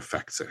immediate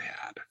effects it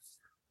had?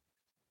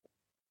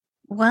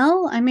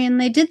 Well, I mean,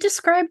 they did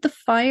describe the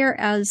fire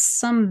as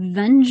some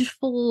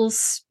vengeful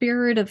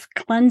spirit of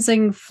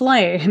cleansing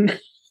flame.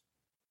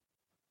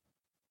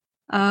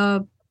 I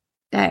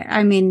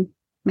mean,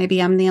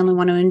 maybe I'm the only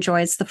one who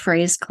enjoys the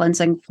phrase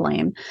cleansing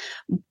flame,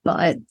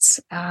 but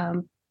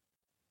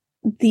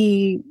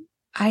the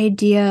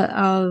idea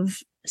of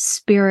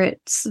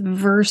spirits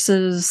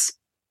versus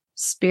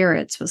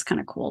spirits was kind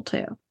of cool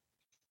too.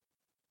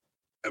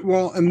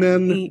 Well, and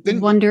then I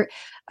wonder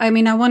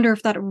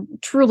if that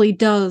truly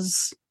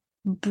does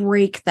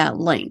break that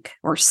link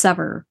or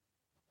sever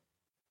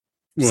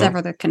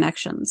the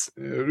connections.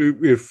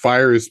 If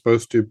fire is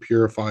supposed to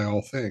purify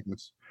all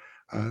things.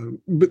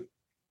 But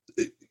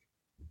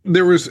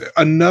there was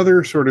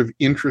another sort of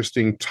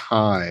interesting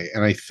tie,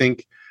 and I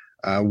think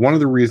one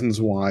of the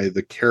reasons why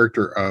the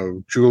character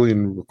of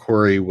Julian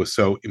Recorey was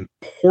so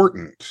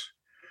important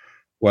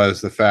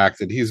was the fact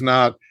that he's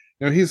not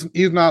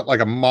like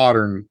a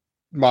modern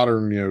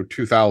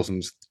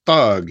 2000s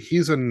thug.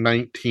 He's a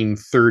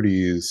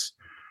 1930s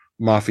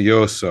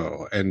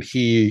mafioso, and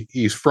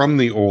he's from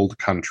the old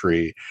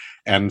country,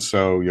 and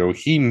so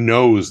he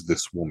knows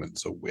this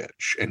woman's a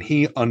witch, and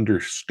he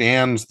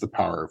understands the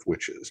power of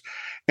witches,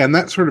 and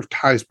that sort of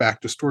ties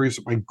back to stories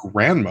that my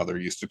grandmother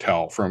used to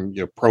tell from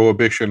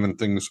Prohibition and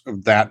things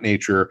of that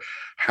nature,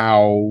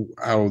 how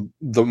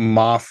the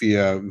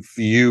mafia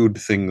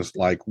viewed things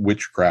like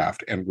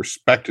witchcraft and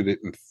respected it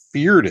and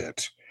feared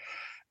it.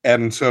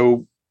 And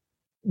so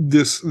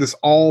this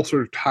all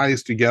sort of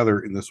ties together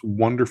in this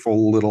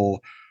wonderful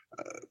little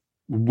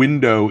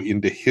window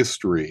into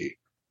history.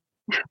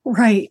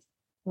 Right.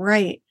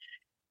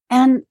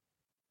 And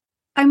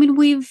I mean,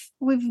 we've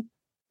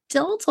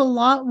dealt a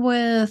lot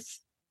with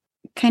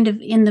kind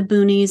of in the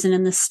boonies and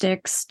in the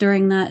sticks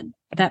during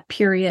that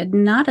period,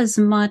 not as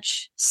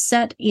much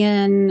set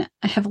in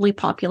a heavily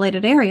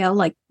populated area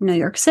like New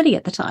York City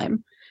at the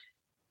time,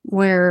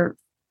 where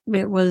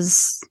it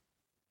was,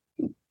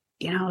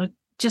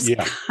 just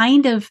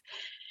kind of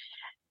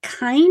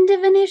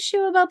an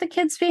issue about the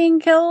kids being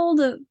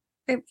killed.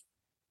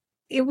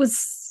 It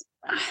was,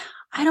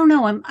 I don't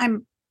know.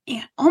 I'm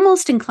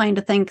almost inclined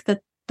to think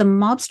that the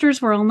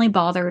mobsters were only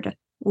bothered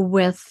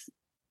with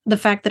the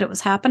fact that it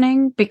was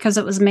happening because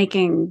it was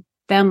making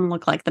them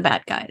look like the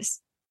bad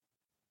guys.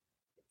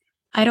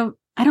 I don't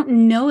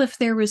know if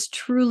there was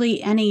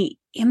truly any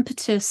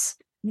impetus.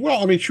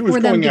 Well, I mean, she was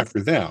going after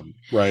them,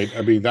 right?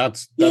 I mean,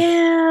 that's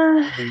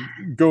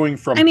going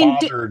from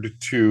bothered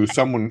to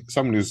someone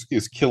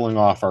is killing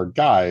off our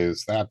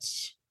guys.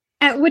 That's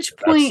At which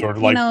That's point, sort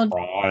of like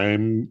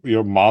prime,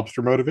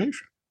 mobster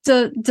motivation.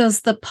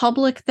 does the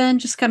public then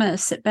just kind of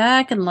sit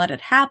back and let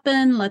it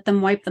happen? Let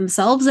them wipe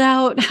themselves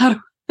out?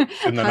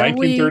 In the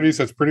 1930s,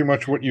 that's pretty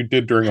much what you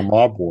did during a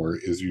mob war,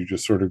 is you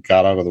just sort of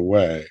got out of the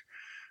way.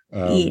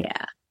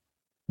 Yeah.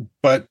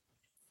 But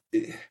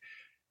the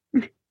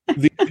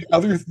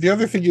other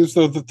thing is,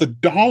 though, that the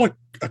Dalek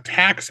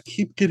attacks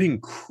keep getting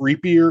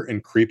creepier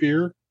and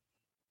creepier.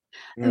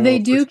 They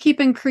do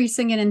keep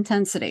increasing in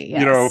intensity.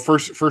 Yes.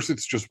 First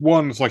it's just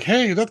one. It's like,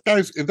 hey,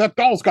 that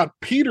doll's got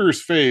Peter's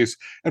face,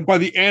 and by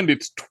the end,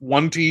 it's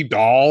 20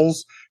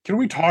 dolls. Can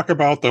we talk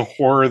about the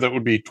horror that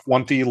would be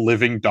 20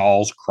 living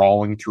dolls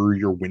crawling through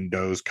your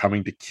windows,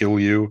 coming to kill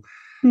you?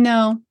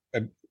 No.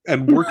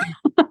 And working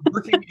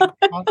in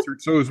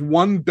concert. So as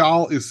one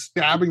doll is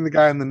stabbing the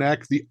guy in the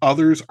neck, the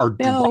others are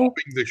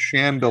dropping the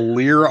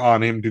chandelier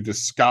on him to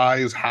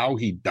disguise how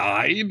he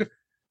died.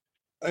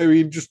 I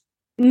mean, just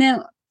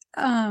no.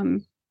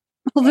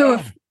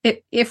 Although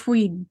if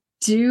we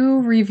do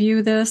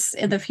review this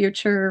in the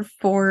future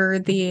for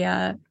the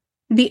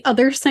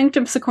other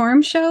Sanctum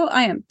Sanctorum show,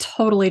 I am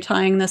totally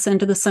tying this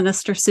into the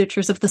Sinister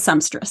Sutures of the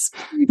Sempstress.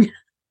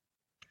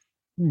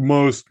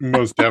 most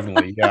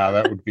definitely, yeah,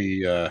 that would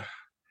be.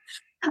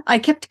 I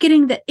kept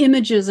getting the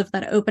images of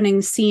that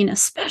opening scene,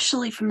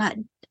 especially from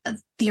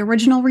the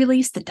original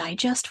release, the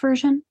digest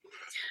version.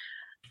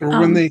 Or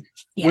when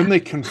they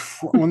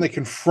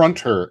confront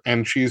her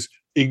and she's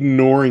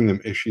ignoring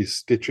them as she's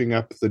stitching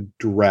up the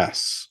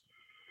dress,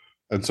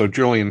 and so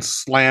Julian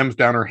slams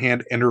down her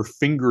hand and her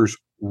fingers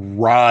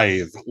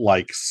writhe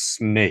like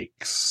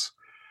snakes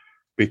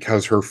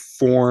because her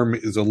form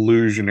is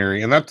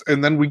illusionary, and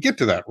then we get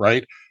to that,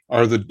 right?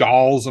 Are the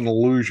dolls an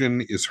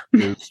illusion? Is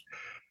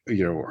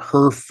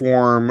her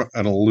form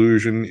an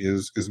illusion?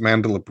 Is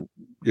Mandela,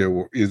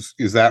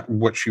 is that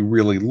what she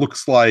really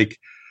looks like?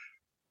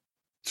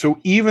 So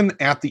even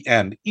at the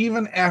end,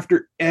 even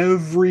after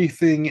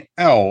everything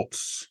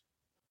else,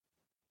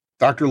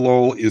 Dr.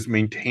 Lowell is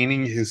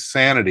maintaining his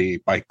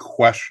sanity by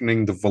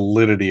questioning the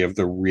validity of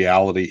the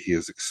reality he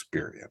has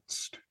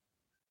experienced.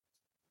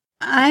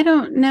 I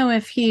don't know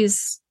if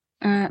he's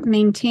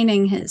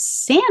maintaining his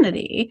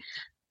sanity,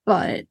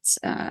 but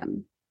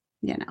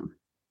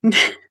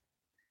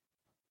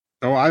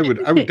Oh, I would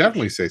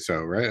definitely say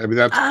so, right? I mean,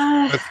 that's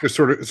just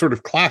sort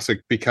of classic,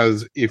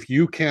 because if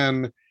you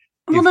can.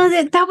 Well,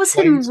 that was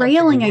him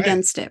railing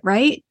against it,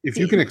 right? If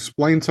you can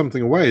explain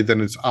something away,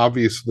 then it's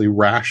obviously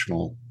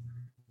rational,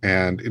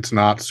 and it's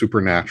not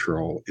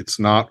supernatural. It's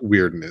not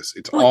weirdness.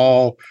 It's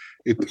all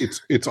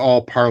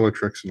parlor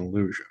tricks and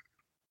illusion.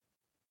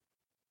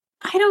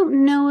 I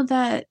don't know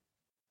that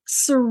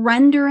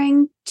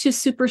surrendering to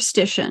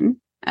superstition,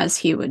 as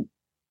he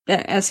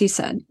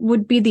said,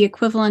 would be the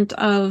equivalent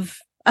of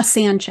a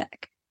sand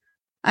check.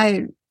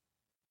 I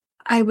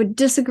would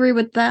disagree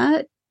with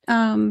that,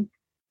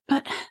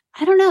 but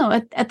I don't know.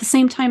 At the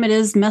same time, it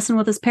is messing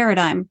with his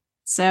paradigm.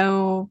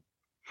 So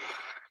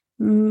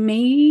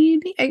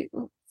maybe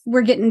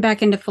we're getting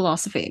back into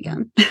philosophy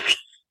again.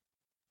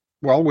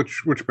 Well,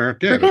 which Merritt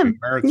did. I mean,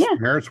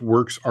 Merritt's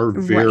works are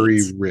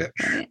very rich.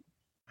 Right.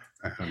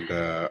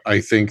 And I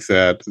think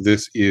that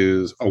this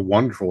is a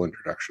wonderful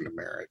introduction to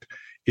Merritt.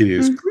 It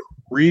is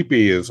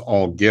creepy as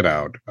all get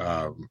out.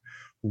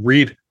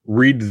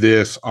 Read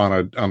this on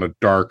a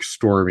dark,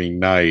 stormy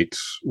night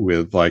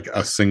with like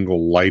a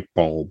single light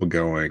bulb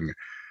going,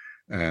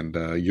 and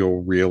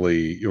you'll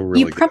really.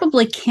 You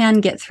probably can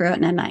get through it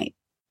in a night.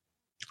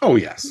 Oh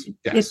yes.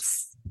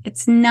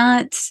 It's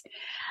not.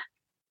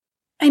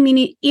 I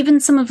mean, even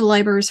some of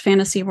Leiber's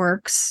fantasy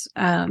works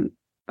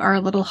are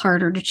a little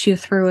harder to chew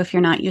through if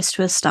you're not used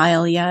to his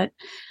style yet.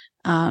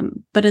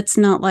 But it's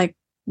not like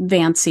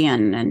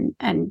Vancian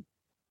and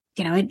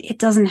it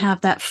doesn't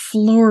have that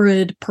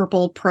florid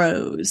purple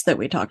prose that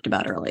we talked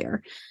about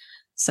earlier.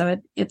 So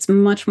it's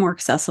much more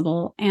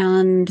accessible.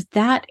 And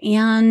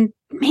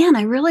man,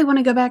 I really want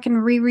to go back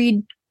and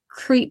reread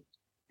Creep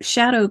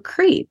Shadow,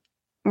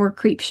 or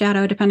Creep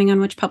Shadow, depending on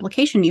which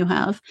publication you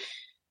have,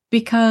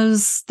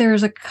 because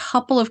there's a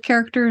couple of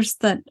characters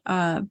that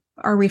are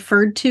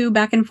referred to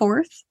back and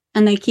forth,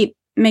 and they keep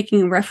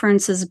making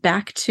references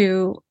back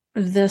to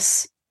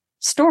this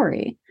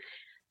story.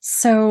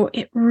 So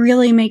it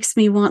really makes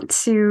me want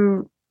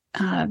to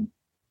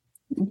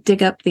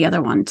dig up the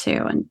other one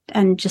too,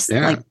 and just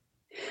like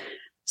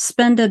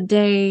spend a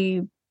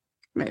day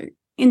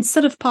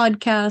instead of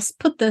podcasts,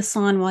 put this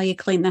on while you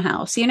clean the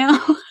house,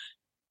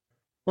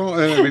 Well,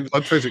 I mean,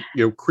 let's face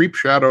it, Creep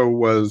Shadow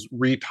was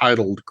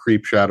retitled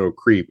Creep Shadow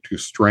Creep to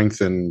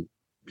strengthen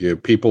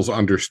people's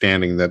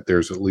understanding that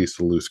there's at least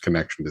a loose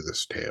connection to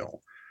this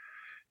tale.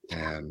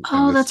 And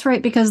that's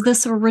right, because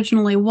this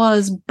originally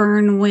was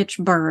Burn Witch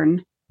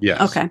Burn. Yes.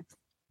 Okay.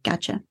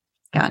 Gotcha.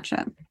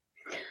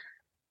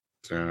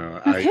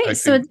 So okay,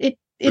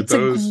 it's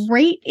a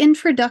great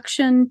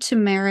introduction to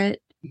Merritt,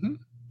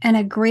 and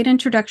a great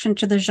introduction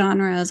to the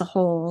genre as a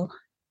whole.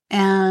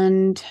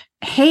 And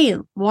hey,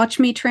 watch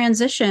me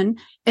transition.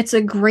 It's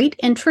a great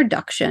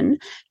introduction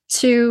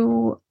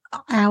to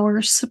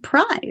our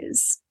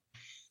surprise.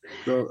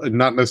 So,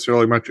 not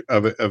necessarily much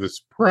of a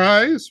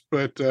surprise,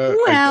 but I guess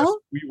Well,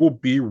 we will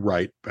be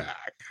right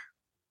back.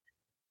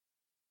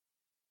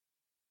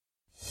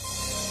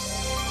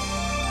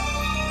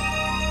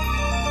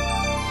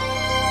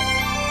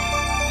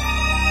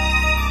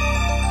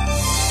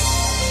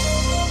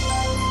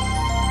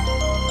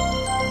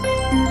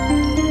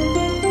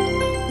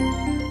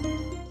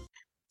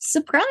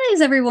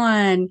 surprise,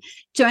 everyone.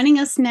 Joining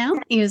us now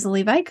is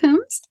Levi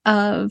Coombs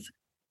of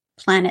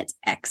Planet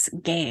X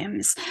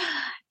Games.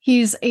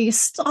 He's a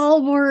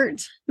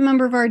stalwart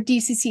member of our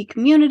DCC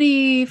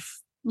community,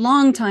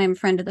 longtime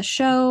friend of the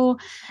show,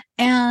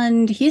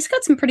 and he's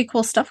got some pretty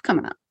cool stuff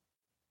coming up,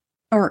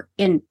 or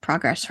in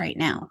progress right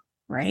now,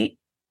 right?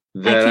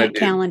 That I can't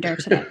calendar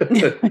today.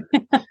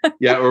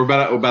 Yeah, we're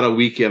about a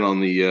weekend on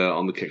the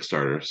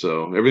Kickstarter,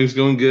 so everything's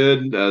going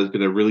good. It's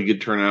been a really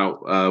good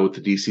turnout with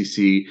the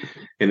DCC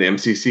and the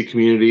MCC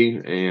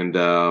community, and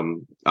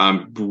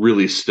I'm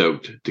really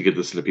stoked to get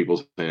this into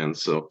people's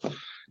hands. So,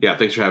 yeah,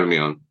 thanks for having me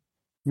on.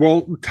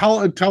 Well,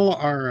 tell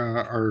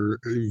our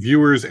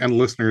viewers and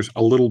listeners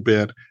a little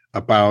bit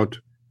about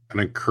an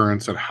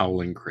occurrence at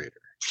Howling Crater.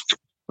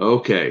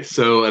 Okay,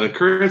 so an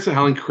occurrence at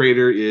Howling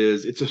Crater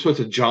it's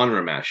a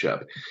genre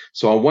mashup.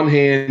 So on one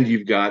hand,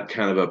 you've got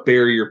kind of a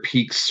Barrier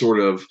Peaks sort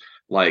of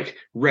like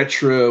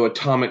retro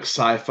atomic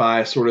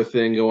sci-fi sort of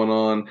thing going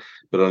on,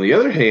 but on the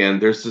other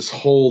hand, there's this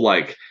whole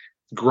like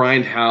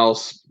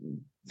grindhouse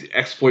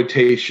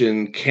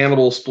exploitation,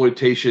 cannibal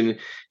exploitation,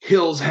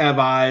 hills have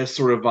eyes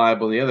sort of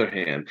vibe on the other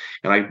hand,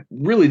 and I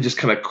really just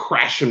kind of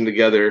crash them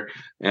together,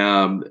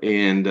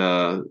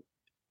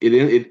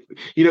 It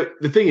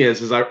the thing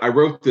is I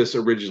wrote this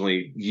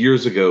originally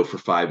years ago for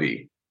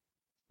 5e,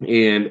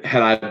 and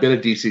had I been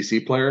a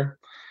DCC player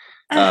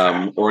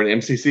or an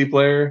MCC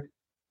player,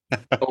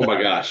 oh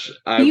my gosh,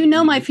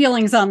 my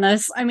feelings on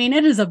this. I mean,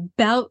 it is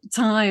about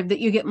time that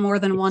you get more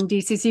than one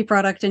DCC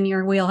product in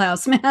your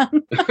wheelhouse,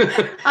 man.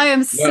 I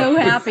am so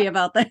happy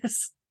about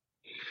this.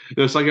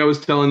 It's like I was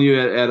telling you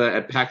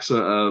at PAX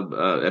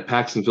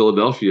in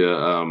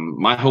Philadelphia.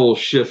 My whole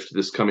shift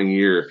this coming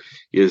year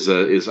is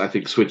I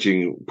think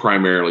switching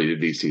primarily to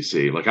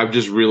DCC. Like I've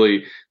just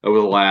really over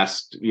the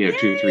last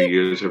 2-3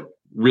 years have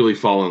really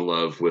fallen in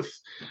love with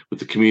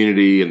the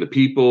community and the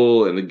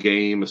people and the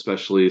game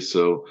especially.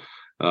 So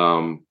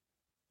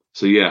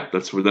yeah,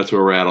 that's where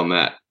we're at on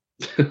that.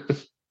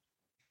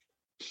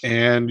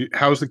 And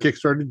how's the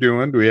Kickstarter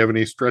doing? Do we have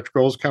any stretch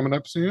goals coming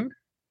up soon?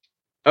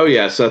 Oh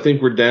yeah, so I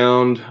think we're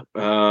down.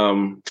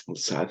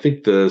 I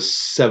think the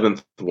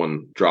 7th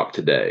one dropped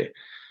today,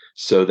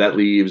 so that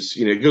leaves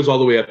it goes all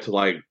the way up to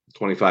like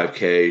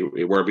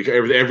 25K, where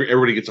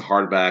everybody gets a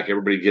hardback,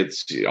 everybody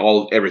gets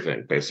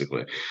everything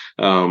basically.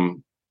 But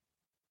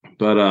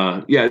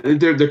yeah,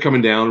 they're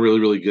coming down really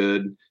really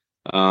good.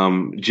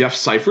 Jeff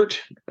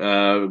Seifert,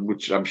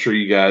 which I'm sure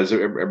you guys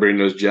everybody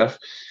knows Jeff.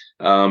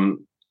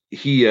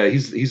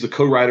 He's the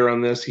co-writer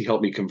on this. He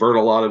helped me convert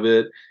a lot of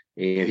it.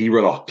 And he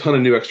wrote a ton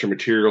of new extra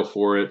material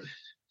for it.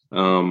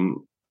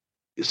 So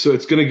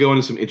it's going to go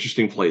into some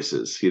interesting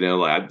places.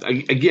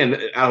 Again,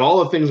 out of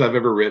all the things I've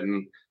ever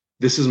written,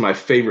 this is my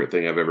favorite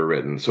thing I've ever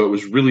written. So it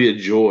was really a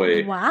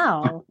joy.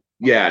 Wow.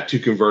 Yeah, to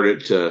convert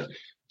it to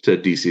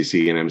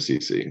DCC and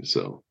MCC.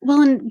 So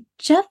well, and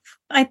Jeff,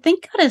 I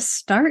think got his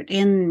start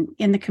in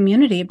the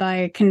community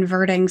by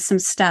converting some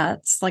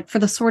stats, like for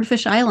the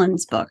Swordfish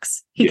Islands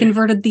books. He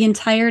converted the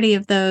entirety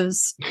of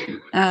those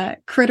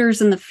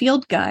critters in the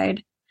field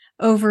guide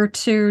over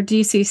to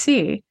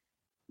DCC.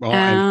 Well,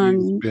 and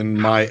he's been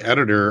my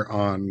editor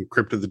on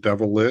Crypt of the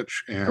Devil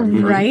Lich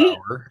and right.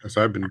 Power,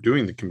 so I've been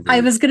doing the conversion. I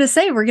was going to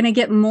say we're going to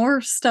get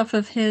more stuff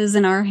of his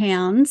in our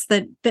hands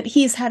that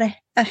he's had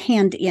a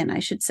hand in, I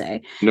should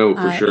say. No,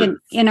 for sure.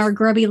 In our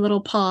grubby little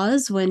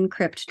paws when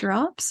Crypt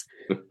drops.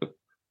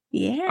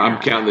 Yeah,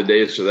 I'm counting the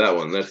days for that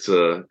one. That's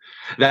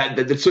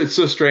it's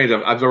so strange.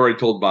 I've already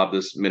told Bob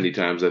this many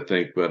times, I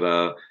think,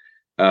 but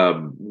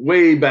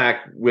way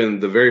back when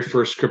the very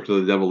first Crypt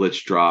of the Devil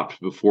Lich dropped,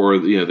 before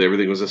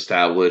everything was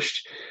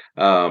established,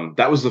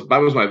 that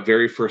was my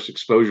very first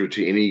exposure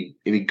to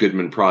any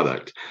Goodman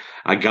product.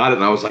 I got it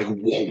and I was like,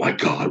 "Whoa, my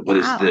God, what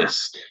is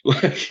this?"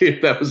 Like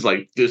that was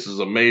like, "This is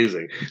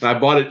amazing." And I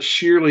bought it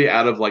sheerly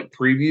out of like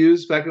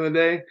previews back in the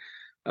day.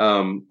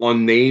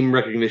 On name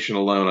recognition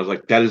alone, I was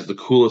like, "That is the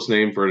coolest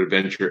name for an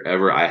adventure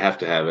ever. I have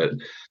to have it,"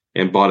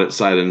 and bought it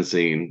sight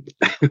unseen.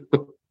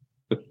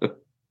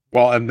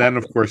 Well, and then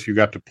of course you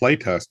got to play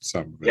test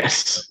some of it.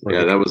 Yes,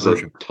 yeah, that was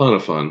a ton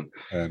of fun.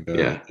 And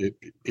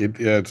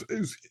it's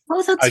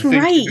oh, that's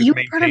right. You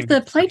were part of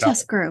the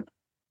playtest group.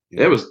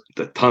 Yeah. It was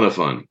a ton of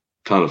fun.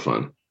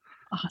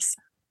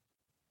 Awesome.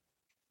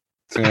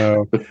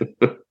 So,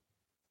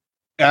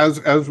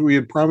 as we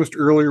had promised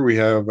earlier, we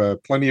have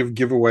plenty of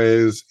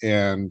giveaways,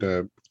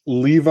 and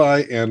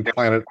Levi and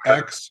Planet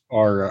X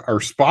are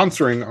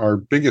sponsoring our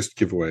biggest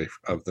giveaway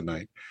of the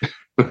night.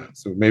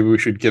 So maybe we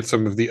should get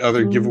some of the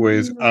other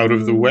giveaways out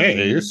of the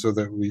way so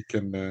that we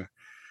can.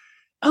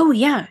 Oh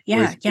yeah.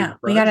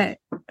 We gotta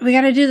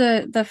do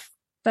the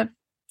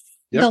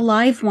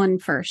live one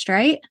first,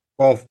 right?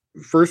 Well,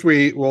 first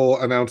we will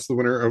announce the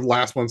winner of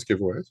last month's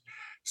giveaways.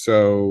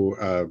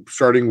 So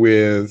starting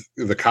with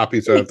the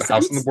copies of The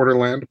House in the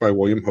Borderland by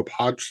William Hope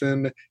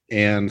Hodgson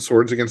and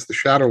Swords Against the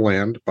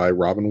Shadowland by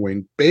Robin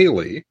Wayne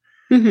Bailey.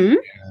 Mm-hmm.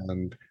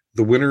 And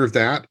the winner of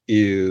that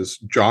is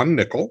John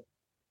Nickel.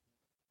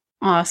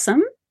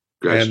 Awesome.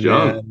 Congrats, And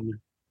John.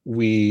 then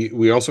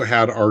we also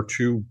had our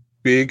two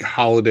big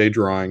holiday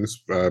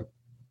drawings,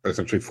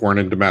 essentially foreign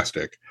and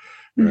domestic.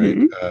 Right.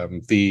 Mm-hmm.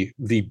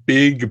 The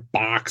big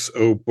box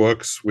of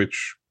books,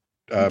 which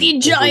the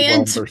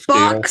giant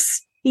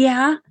box.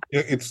 Yeah.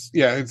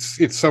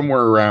 It's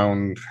somewhere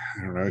around,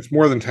 I don't know, it's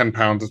more than 10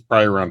 pounds. It's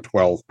probably around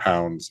 12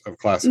 pounds of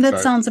classic. That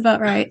sounds about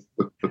right.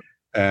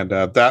 And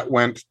that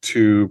went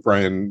to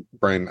Brian,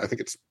 I think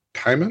it's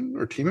Timon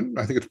or Tiemann.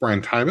 I think it's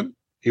Brian Timon.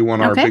 He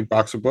won our big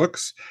box of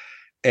books.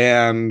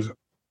 And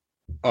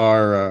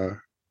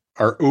our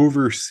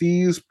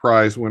overseas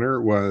prize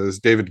winner was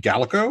David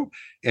Gallico,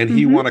 and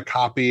he won a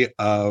copy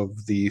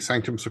of the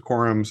Sanctum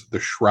Sanctorum's The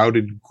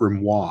Shrouded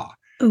Grimoire.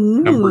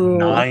 Ooh. Number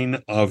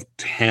 9 of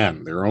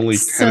 10. There are only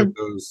 10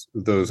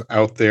 of those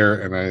out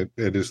there, and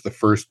it is the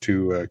first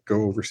to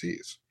go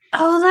overseas.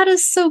 Oh, that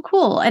is so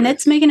cool. And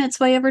it's making its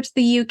way over to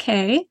the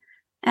UK.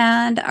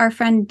 And our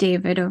friend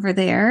David over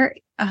there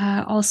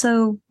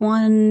also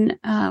won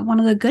one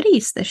of the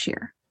goodies this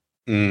year.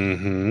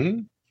 Mm-hmm.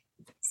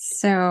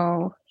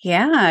 So,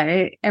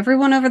 yeah,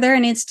 everyone over there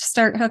needs to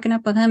start hooking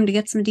up with him to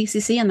get some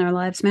DCC in their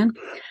lives, man.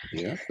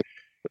 Yeah.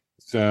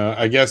 So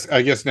I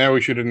guess now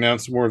we should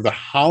announce more of the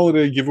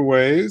holiday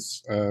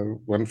giveaways.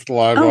 One for the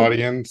live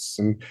audience,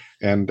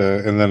 and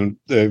then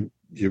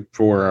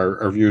for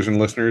our viewers and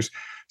listeners.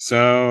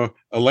 So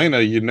Elena,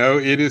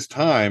 it is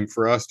time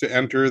for us to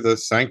enter the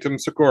Sanctum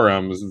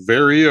Sanctorum's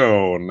very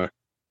own.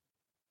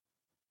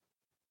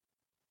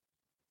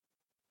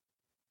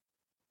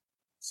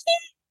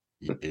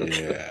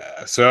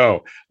 Yeah.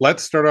 So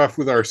let's start off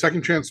with our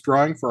second chance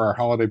drawing for our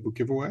holiday book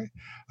giveaway.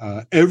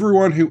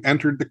 Everyone who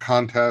entered the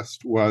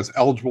contest was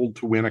eligible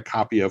to win a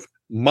copy of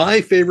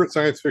my favorite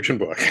science fiction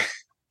book,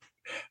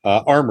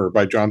 Armor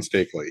by John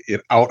Stakely.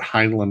 It out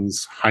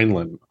Heinlein's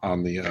Heinlein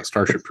on the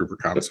Starship Trooper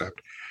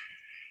concept.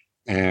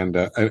 And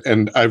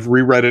I've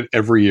reread it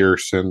every year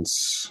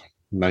since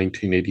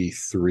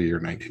 1983 or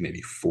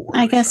 1984.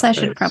 I guess I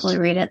should probably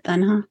read it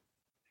then, huh?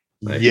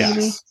 Yes.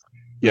 Maybe.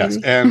 Yes,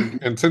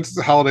 and since it's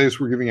the holidays,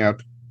 we're giving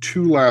out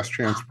 2 last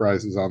chance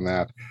prizes on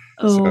that.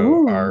 Oh.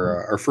 So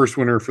our first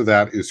winner for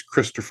that is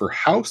Christopher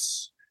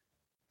House,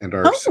 and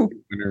our second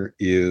winner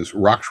is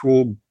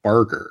Roxwell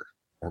Barger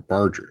or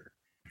Barger,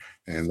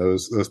 and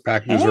those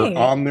packages are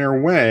on their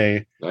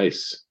way.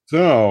 Nice.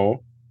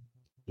 So,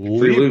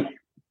 free loot.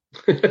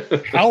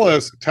 tell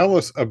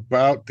us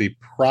about the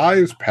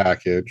prize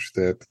package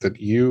that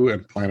you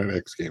and Planet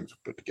X Games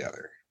put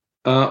together.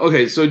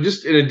 Okay, so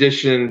just in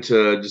addition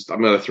to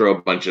I'm going to throw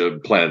a bunch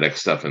of Planet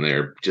X stuff in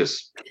there,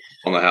 just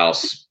on the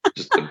house,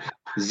 just the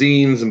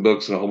zines and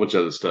books and a whole bunch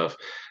of other stuff.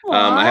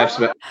 I have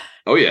some.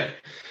 Oh yeah,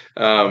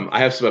 I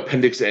have some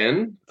Appendix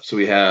N. So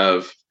we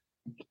have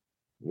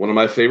one of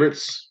my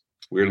favorites,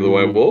 Weird of the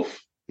White Wolf,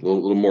 a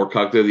little more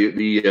cocktail.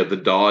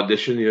 The DAW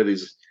edition.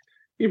 These.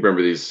 You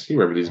remember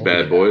these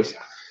bad boys.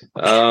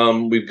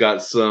 We've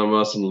got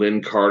some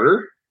Lynn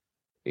Carter,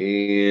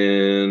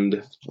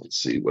 and let's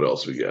see what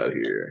else we got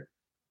here.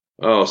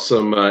 Oh,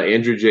 some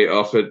Andrew J.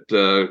 Offutt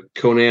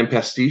Conan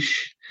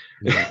pastiche.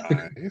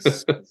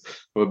 Nice.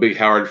 I'm a big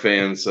Howard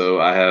fan, so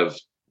I have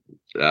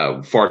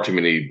far too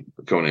many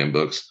Conan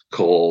books.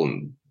 Cole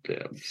and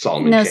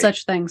Solomon. No Kane.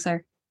 such thing,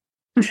 sir.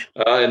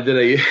 And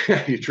then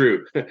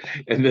true.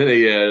 And then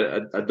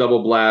a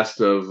double blast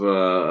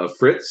of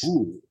Fritz.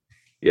 Ooh.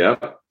 Yeah.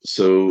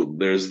 So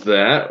there's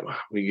that.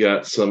 We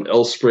got some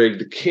Elsprague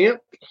de Camp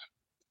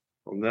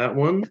on that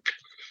one.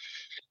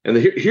 And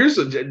here's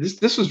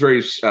this was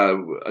very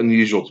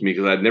unusual to me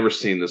because I'd never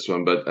seen this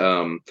one, but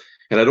and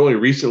I'd only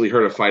recently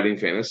heard of Fighting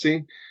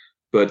Fantasy,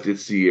 but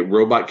it's the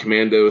Robot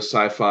Commando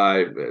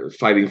sci-fi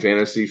fighting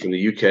fantasy from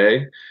the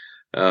UK.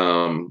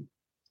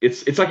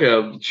 It's like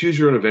a choose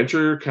your own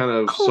adventure kind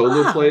of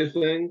solo play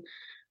thing,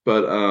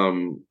 but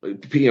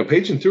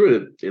paging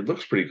through it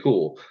looks pretty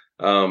cool.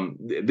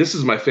 This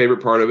is my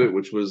favorite part of it,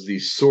 which was the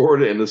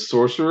Sword and the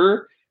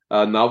Sorcerer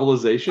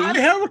novelization. I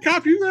have a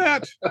copy of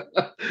that.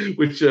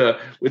 which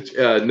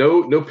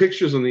no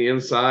pictures on the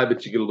inside,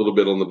 but you get a little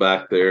bit on the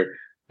back there.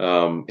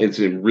 It's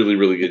in really,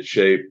 really good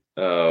shape.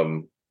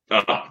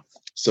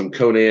 Some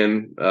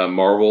Conan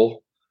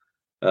Marvel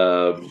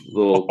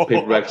little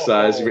paperback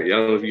size. I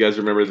don't know if you guys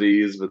remember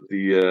these, but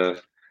the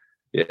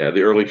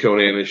early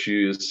Conan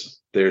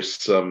issues. There's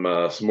some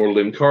more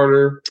Lynn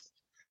Carter.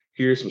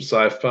 Here's some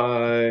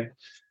sci-fi.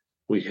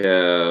 We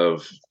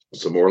have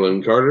some more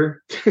Lynn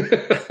Carter.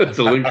 It's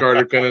a Lynn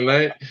Carter kind of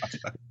night.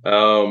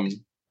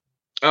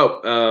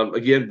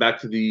 Again, back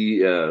to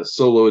the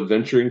solo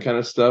adventuring kind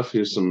of stuff.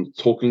 Here's some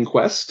Tolkien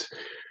Quest.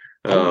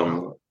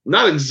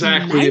 Not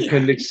exactly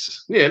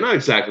Appendix. Yeah, not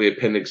exactly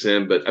Appendix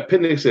N, but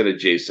Appendix N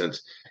adjacent.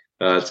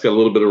 It's got a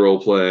little bit of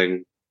role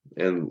playing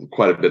and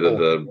quite a bit of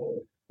the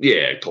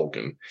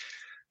Tolkien.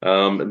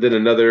 And then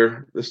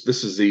another.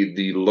 This is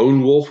the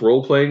Lone Wolf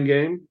role playing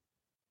game.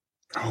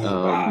 Oh,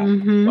 wow.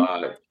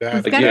 Mhm. That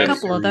We've got a again,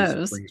 couple of series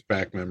those. brings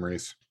back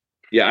memories.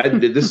 Yeah,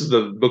 this is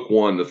the book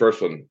one, the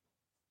first one.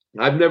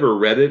 I've never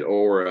read it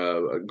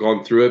or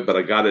gone through it, but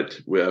I got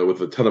it with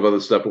a ton of other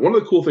stuff. But one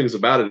of the cool things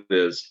about it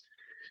is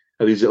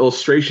these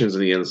illustrations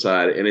on the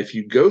inside. And if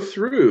you go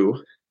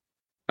through,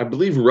 I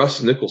believe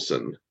Russ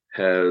Nicholson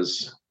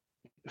has,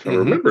 if I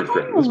remember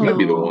correctly, this might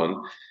be the one.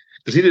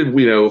 Because he did,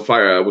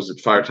 Fire, was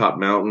it Firetop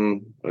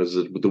Mountain? Was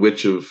it with the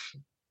Witch of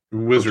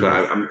Wizard?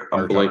 I'm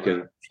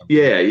blanking.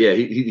 Yeah,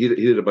 he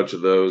did a bunch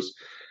of those.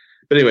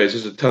 But anyways,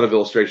 there's a ton of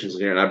illustrations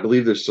in here, and I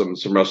believe there's some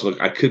Russell.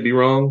 I could be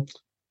wrong,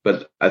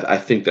 but I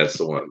think that's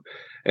the one.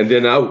 And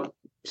then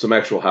some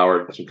actual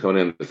Howard, some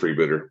Conan the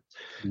Freebooter.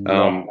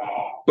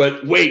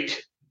 But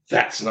wait,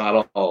 that's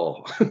not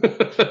all.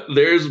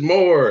 There's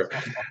more.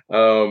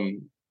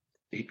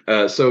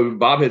 So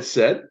Bob had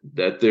said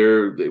that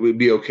it would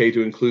be okay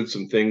to include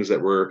some things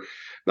that were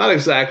not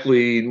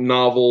exactly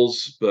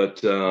novels,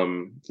 but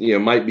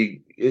might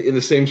be in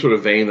the same sort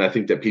of vein I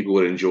think that people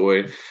would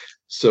enjoy.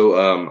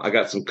 So I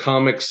got some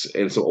comics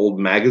and some old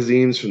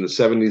magazines from the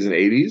 70s and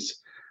 80s,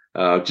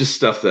 just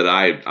stuff that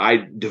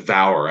I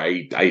devour. I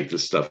eat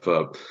this stuff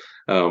up.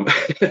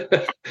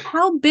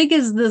 How big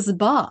is this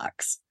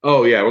box?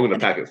 Oh yeah, we're gonna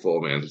pack it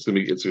full, man. It's gonna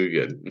be good.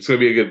 It's gonna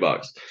be a good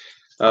box.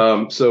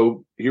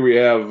 So here we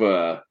have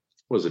what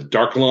was it,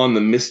 Darklon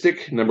the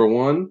Mystic,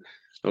 #1.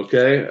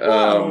 Okay.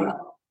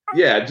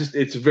 Yeah,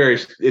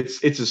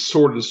 it's as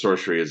sword and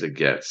sorcery as it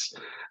gets.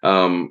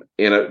 And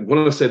I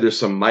want to say there's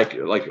some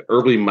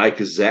early Mike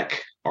Zeck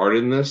art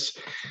in this.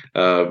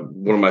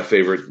 One of my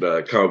favorite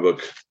comic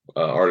book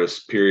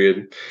artists,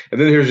 period.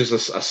 And then here's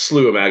just a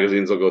slew of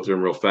magazines. I'll go through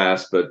them real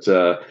fast, but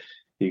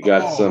you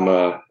got some.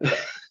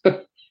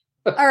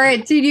 All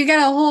right, dude, you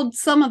gotta hold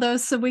some of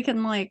those so we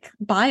can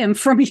buy them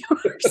from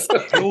yours.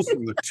 Tales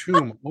from the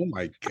Tomb. Oh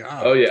my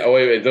god. Oh yeah. Oh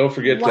wait. Don't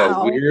forget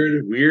Wow.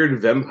 Weird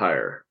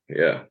Vampire.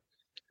 Yeah,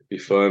 be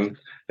fun.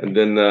 And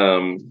then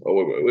wait.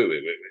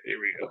 Here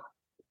we go.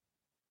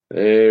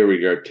 There we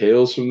go.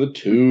 Tales from the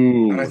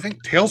Tomb. And I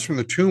think Tales from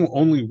the Tomb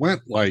only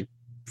went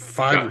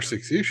 5 or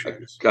 6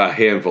 issues. A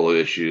handful of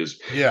issues.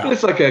 Yeah. And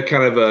it's like a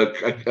kind of the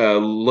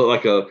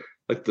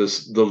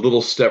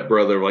little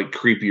stepbrother,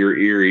 creepy or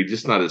eerie,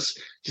 just not as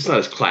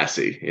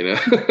classy, I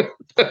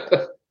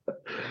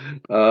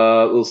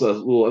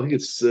think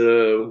it's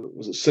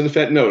was it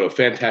Cinefet? No,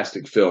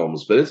 Fantastic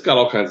Films, but it's got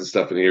all kinds of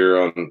stuff in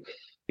here on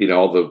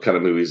all the kind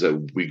of movies that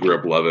we grew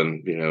up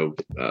loving,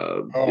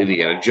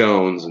 Indiana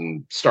Jones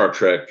and Star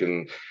Trek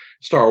and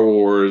Star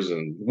Wars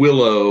and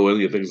Willow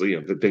and things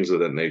of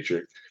that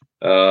nature.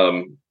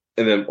 And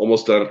then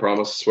almost done, I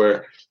promise, I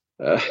swear.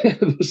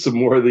 There's some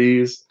more of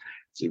these.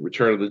 See,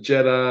 Return of the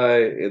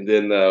Jedi, and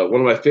then one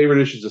of my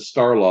favorite issues of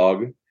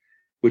Starlog,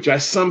 which I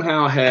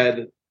somehow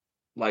had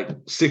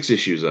 6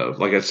 issues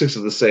of. I had 6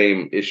 of the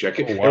same issue.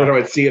 Every time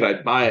I'd see it,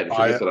 I'd buy it and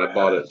forget that I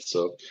bought it.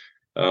 So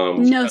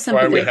No, that's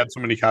why we had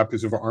so many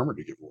copies of Armor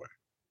to give away.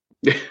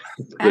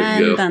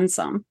 And then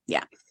some.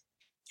 Yeah.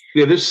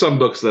 Yeah, there's some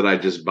books that I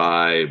just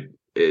buy.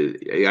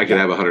 I can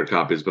have 100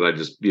 copies, but I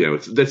just,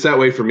 it's that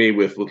way for me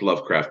with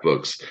Lovecraft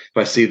books. If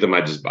I see them,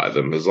 I just buy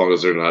them as long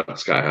as they're not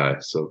sky high.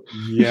 So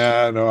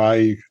yeah, no,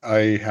 I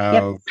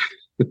have.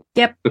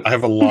 Yep. I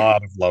have a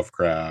lot of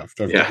Lovecraft.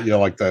 I've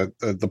Yeah. got,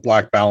 the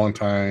Black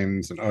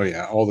Valentines and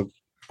all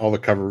the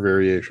cover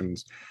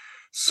variations.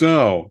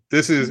 So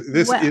this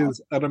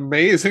is an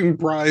amazing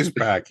prize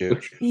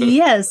package.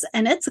 Yes,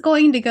 and it's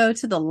going to go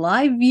to the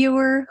live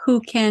viewer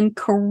who can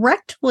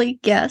correctly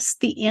guess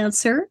the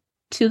answer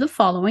to the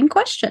following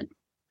question.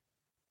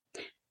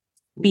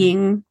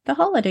 Being the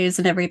holidays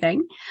and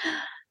everything,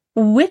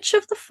 which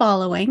of the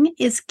following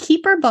is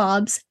Keeper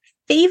Bob's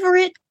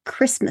favorite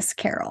Christmas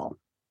carol?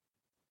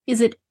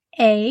 Is it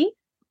A,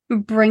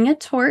 Bring a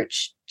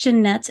Torch,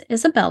 Jeanette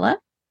Isabella?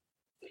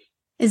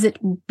 Is it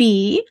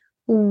B,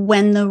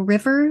 When the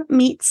River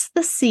Meets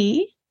the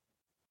Sea?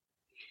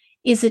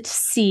 Is it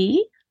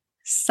C,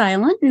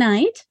 Silent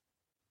Night?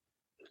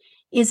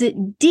 Is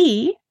it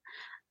D,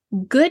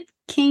 Good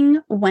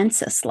King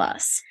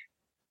Wenceslas?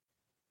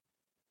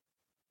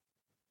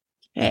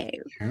 Okay.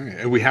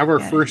 And we have our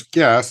first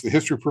guess. The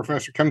history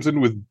professor comes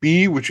in with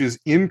B, which is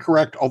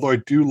incorrect, although I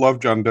do love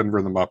John Denver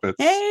and the Muppets.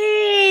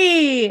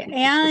 Hey,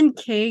 and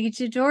King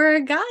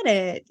Ghidorah got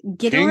it.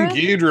 King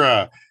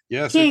Ghidorah.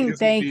 Yes. King,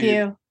 thank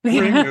you.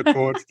 Bring a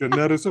torch,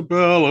 Jeanette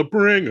Isabella.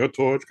 Bring a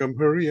torch, come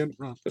hurry and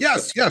run.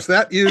 Yes,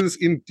 that is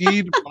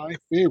indeed my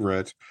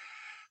favorite.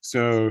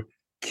 So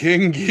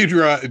King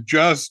Ghidorah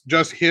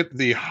just hit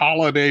the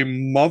holiday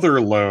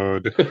mother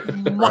load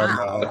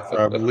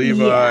from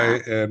Levi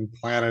and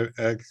Planet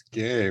X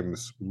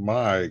Games.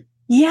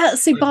 Yeah,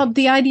 see, Bob,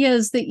 the idea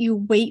is that you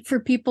wait for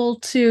people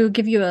to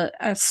give you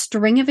a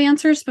string of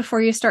answers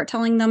before you start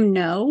telling them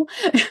no.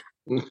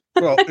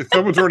 Well, if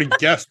someone's already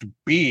guessed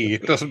B,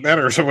 it doesn't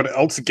matter if someone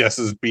else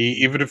guesses B,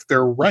 even if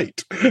they're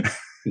right.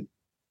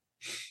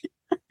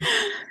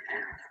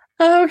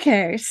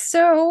 Okay,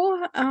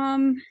 so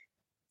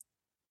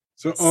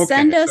So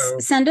okay,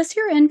 send us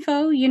your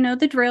info. You know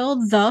the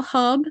drill. The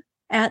Hub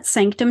at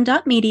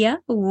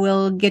sanctum.media.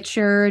 We'll get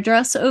your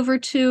address over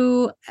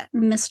to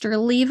Mr.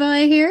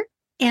 Levi here,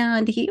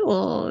 and he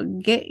will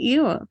get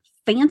you a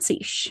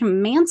fancy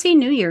schmancy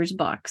New Year's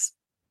box.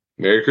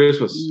 Merry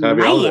Christmas.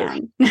 Happy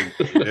holidays.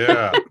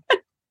 Yeah.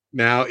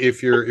 Now,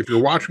 if you're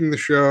watching the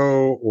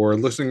show or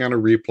listening on a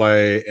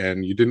replay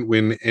and you didn't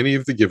win any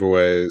of the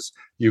giveaways,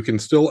 you can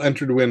still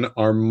enter to win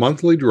our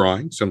monthly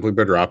drawing simply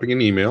by dropping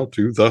an email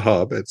to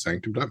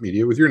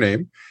thehub@sanctum.media with your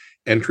name.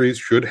 Entries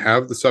should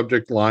have the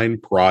subject line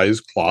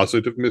 "Prize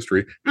Closet of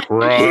Mystery."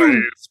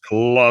 Prize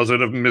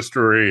Closet of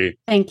Mystery.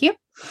 Thank you.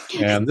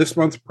 And this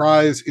month's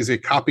prize is a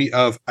copy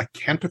of A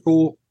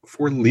Canticle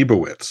for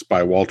Leibowitz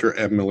by Walter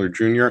M. Miller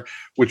Jr.,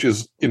 which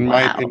is, in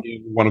my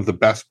opinion, one of the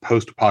best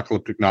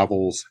post-apocalyptic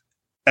novels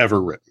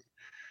ever written.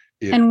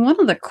 And one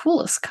of the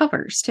coolest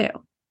covers, too.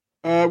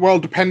 Well,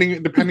 depending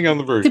on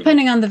the version.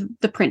 Depending on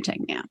the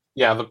printing, yeah.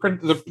 Yeah,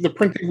 the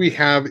printing we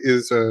have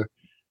is a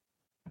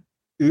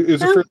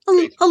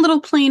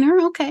little plainer,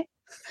 okay.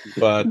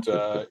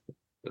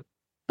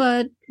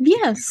 But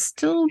yes,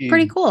 still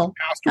pretty cool.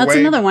 That's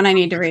another one I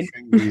need to read.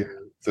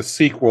 The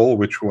sequel,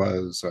 which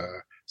was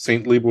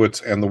St.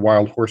 Leibowitz and the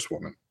Wild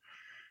Horsewoman.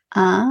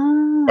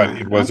 But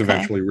it was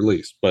eventually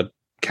released. But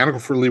Canticle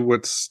for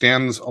Leibowitz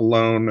stands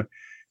alone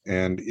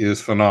and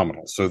is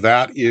phenomenal. So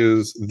that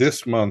is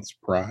this month's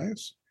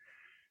prize.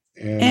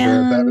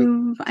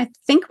 And I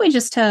think we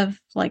just have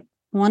like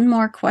one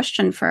more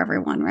question for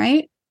everyone,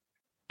 right?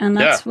 And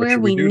that's where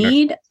we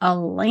need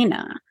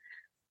Elena.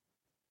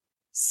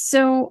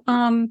 So,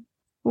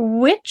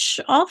 which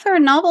author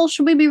novel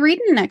should we be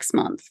reading next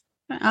month?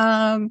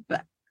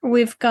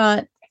 We've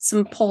got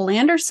some Poul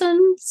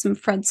Anderson, some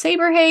Fred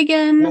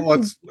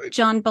Saberhagen,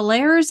 John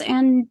Bellairs,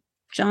 and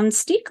John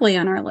Steakley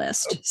on our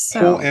list.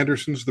 Poul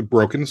Anderson's The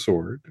Broken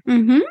Sword.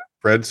 Mm-hmm.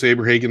 Fred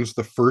Saberhagen's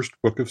The First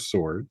Book of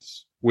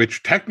Swords,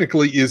 which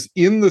technically is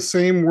in the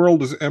same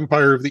world as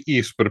Empire of the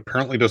East, but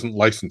apparently doesn't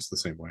license the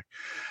same way.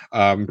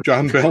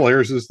 John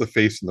Bellairs is The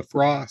Face in the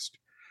Frost,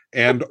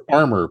 and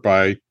Armor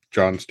by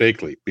John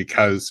Steakley,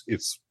 because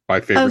it's my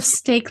favorite. Oh,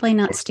 Steakley,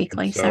 not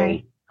Steakley. So,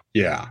 sorry.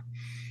 Yeah.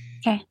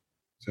 Okay.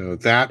 So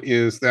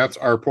that's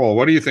our poll.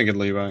 What are you thinking,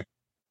 Levi?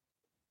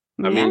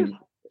 I mean,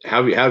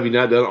 have you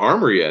not done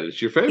Armor yet? It's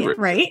your favorite,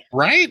 right?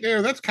 Right. Yeah,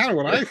 that's kind of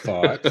what I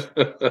thought.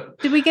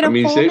 Did we get a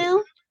poll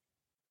now?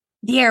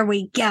 There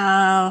we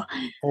go.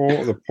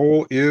 The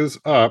poll is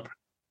up.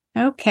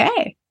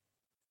 Okay.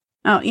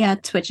 Oh yeah,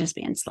 Twitch is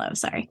being slow.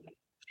 Sorry.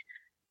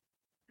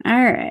 All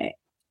right.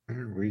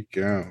 There we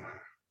go.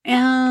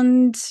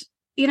 And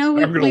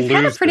we've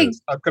had a pretty.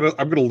 I'm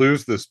gonna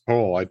lose this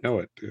poll. I know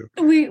it too.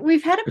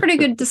 We've had a pretty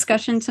good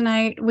discussion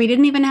tonight. We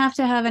didn't even have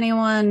to have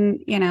anyone,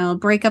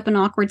 break up an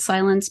awkward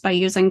silence by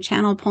using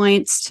channel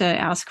points to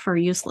ask for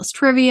useless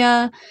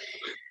trivia.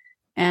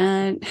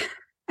 And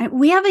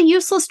we have a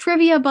useless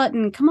trivia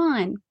button. Come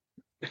on.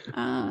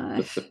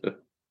 That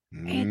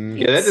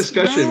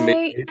discussion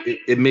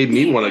made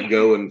me want to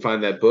go and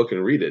find that book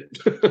and read it.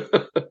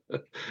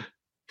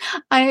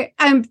 I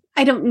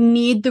don't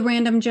need the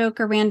random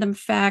joke or random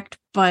fact,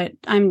 but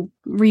I'm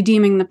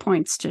redeeming the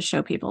points to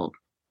show people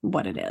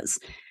what it is.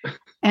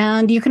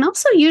 And you can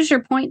also use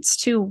your points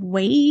to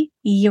weigh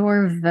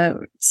your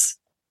votes.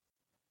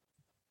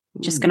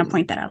 Just going to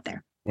point that out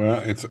there.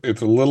 Well, it's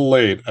a little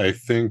late. I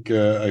think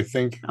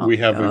we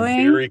have a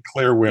very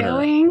clear winner,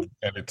 and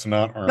it's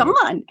not Armor. Come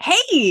on,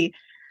 hey!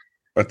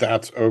 But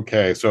that's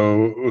okay.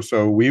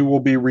 So we will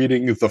be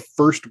reading The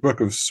First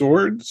Book of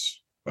Swords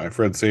by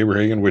Fred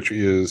Saberhagen, which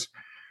is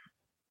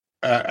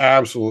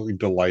absolutely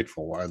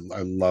delightful. I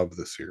love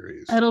the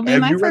series. It'll be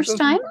my first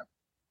time.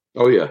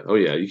 Oh yeah.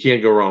 You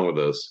can't go wrong with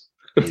those.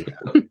 Yeah.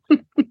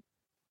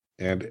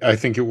 And I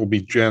think it will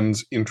be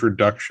Jen's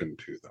introduction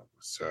to them.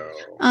 So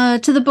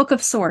to the Book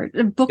of Swords,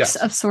 Books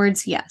of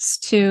Swords, yes.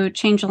 To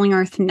Changeling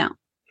Earth, no.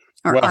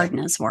 Or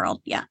Ardna's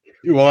world, yeah.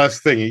 Well,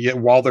 that's the thing. Yeah,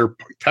 while they're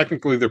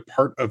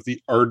part of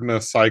the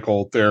Ardna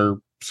cycle, they're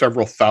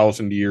several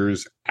thousand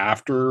years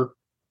after.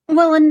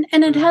 Well, and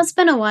it has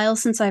been a while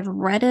since I've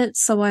read it,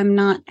 so I'm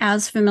not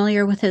as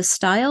familiar with his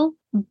style,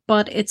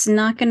 but it's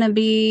not going to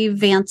be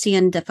fancy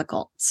and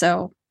difficult.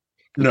 So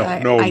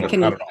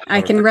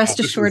I can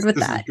rest assured with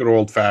that. Good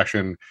old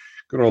fashioned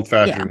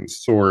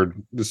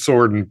sword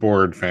and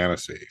board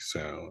fantasy.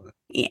 So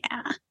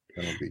yeah.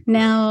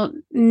 Now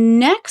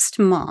next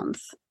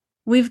month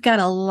we've got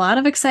a lot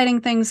of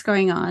exciting things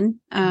going on.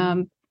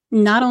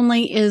 Not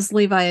only is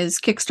Levi's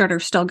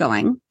Kickstarter still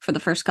going for the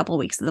first couple of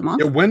weeks of the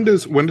month. Yeah, when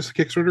does the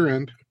Kickstarter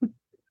end?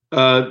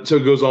 So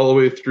it goes all the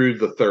way through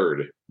the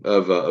 3rd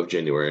of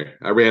January.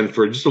 I ran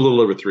for just a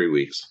little over 3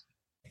 weeks.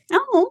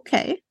 Oh,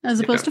 okay. As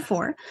opposed to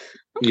 4.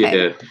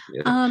 Okay.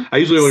 Yeah. I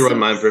usually only run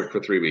mine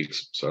for 3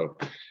 weeks. So,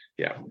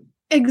 yeah.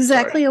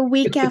 Exactly a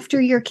week after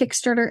your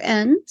Kickstarter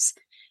ends,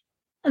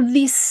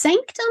 the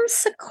Sanctum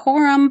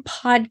Secorum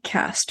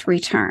podcast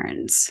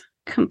returns,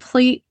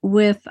 complete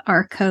with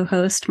our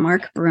co-host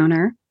Mark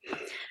Bruner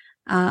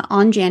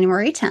on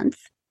January 10th.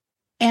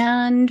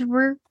 And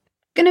we're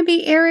going to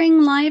be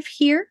airing live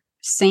here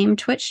same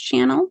Twitch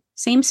channel,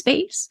 same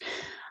space,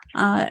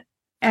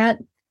 at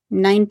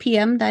 9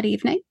 p.m. that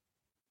evening.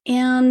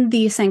 And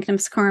the Sanctum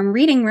Sanctorum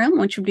reading room,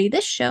 which would be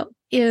this show,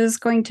 is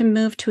going to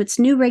move to its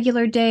new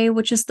regular day,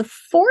 which is the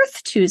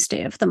 4th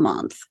Tuesday of the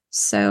month.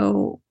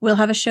 So we'll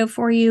have a show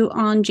for you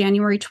on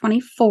January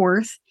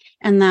 24th,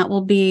 and that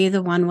will be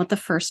the one with the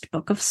first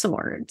Book of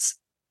Swords.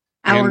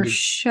 Our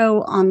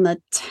show on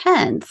the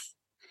 10th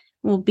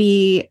will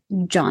be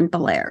John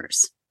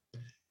Bellairs.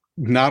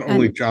 Not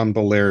only John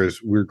Bellairs,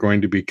 we're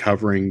going to be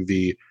covering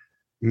the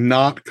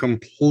not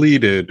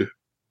completed,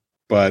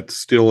 but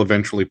still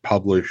eventually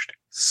published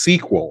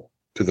sequel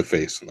to The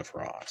Face and the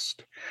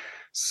Frost.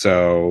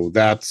 So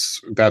that's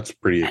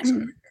pretty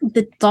exciting.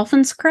 The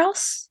Dolphin's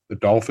Cross? The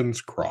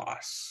Dolphin's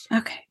Cross.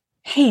 Okay.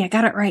 Hey, I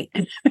got it right.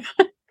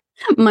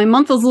 My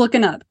month was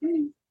looking up.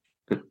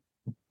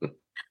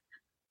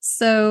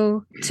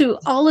 So to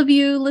all of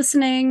you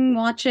listening,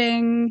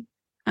 watching,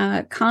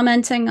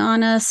 commenting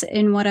on us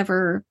in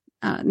whatever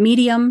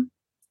medium,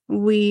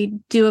 we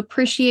do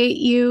appreciate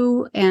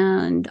you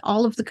and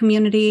all of the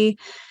community.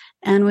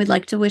 And we'd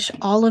like to wish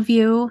all of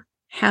you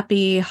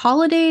happy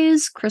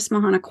holidays, Chris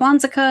Mahana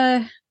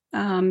Kwanzaa,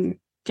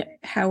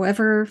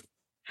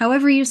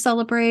 however you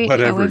celebrate,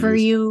 however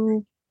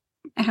you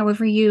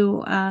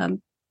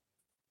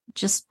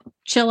just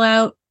chill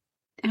out,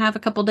 have a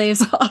couple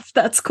days off.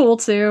 That's cool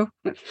too.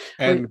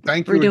 And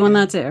thank you. We're doing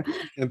that too.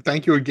 And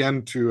thank you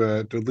again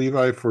to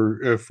Levi for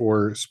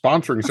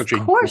sponsoring such a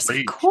great.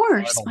 Of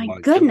course, my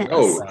goodness.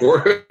 Oh,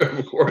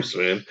 of course,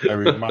 man. I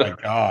mean, my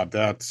God,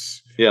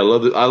 that's I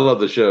love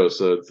the show,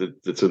 so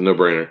it's a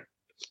no-brainer.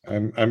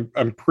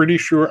 I'm pretty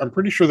sure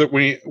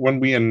that when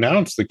we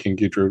announced that King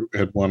Ghidra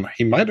had won,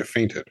 he might have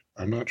fainted.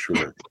 I'm not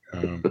sure.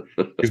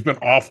 He's been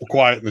awful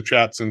quiet in the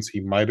chat since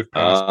he might have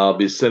passed. I'll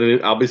be sending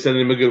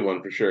him a good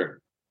one for sure.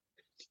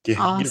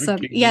 Awesome.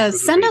 Yeah,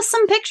 send us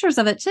some pictures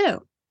of it too.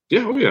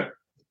 Yeah, oh yeah.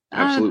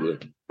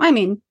 Absolutely. I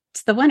mean,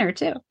 it's the winner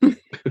too.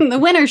 The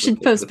winner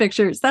should post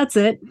pictures. That's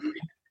it.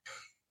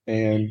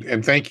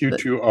 And thank you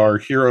to our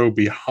hero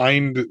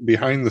behind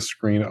the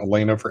screen,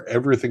 Elena, for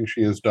everything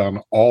she has done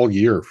all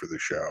year for the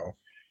show.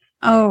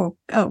 Oh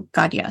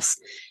God, yes.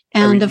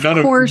 And of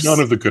course,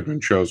 none of the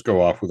Goodman shows go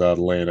off without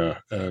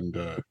Elena, and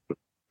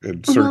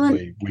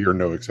certainly we are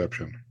no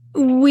exception.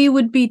 We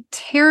would be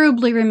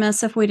terribly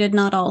remiss if we did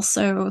not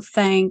also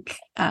thank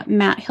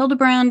Matt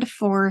Hildebrand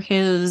for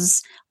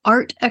his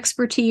art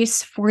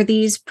expertise for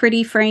these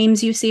pretty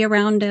frames you see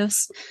around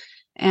us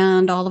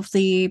and all of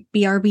the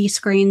BRB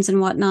screens and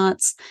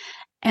whatnots.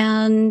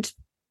 And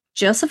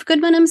Joseph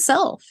Goodman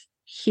himself.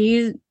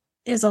 He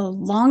is a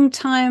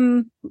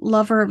longtime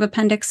lover of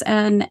Appendix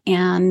N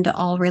and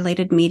all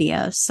related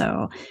media.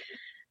 So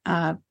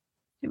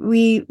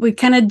we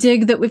kind of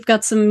dig that we've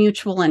got some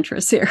mutual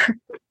interests here.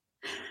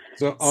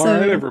 So, all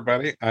right,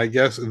 everybody. I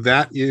guess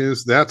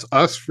that's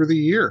us for the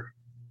year.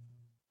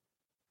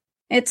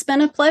 It's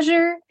been a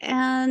pleasure,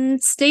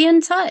 and stay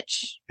in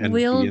touch. And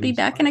we'll be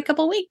back in a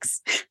couple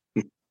weeks.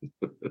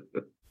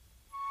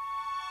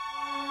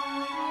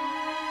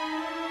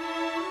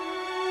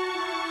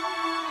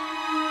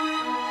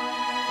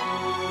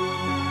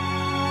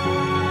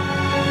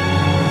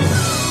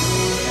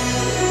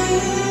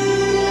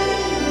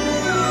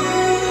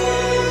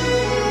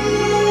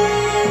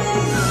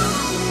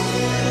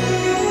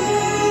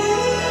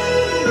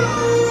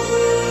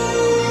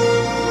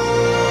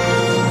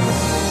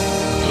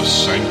 The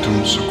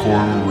Sanctum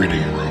Sanctorum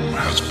Reading Room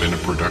has been a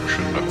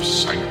production of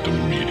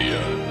Sanctum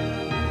Media.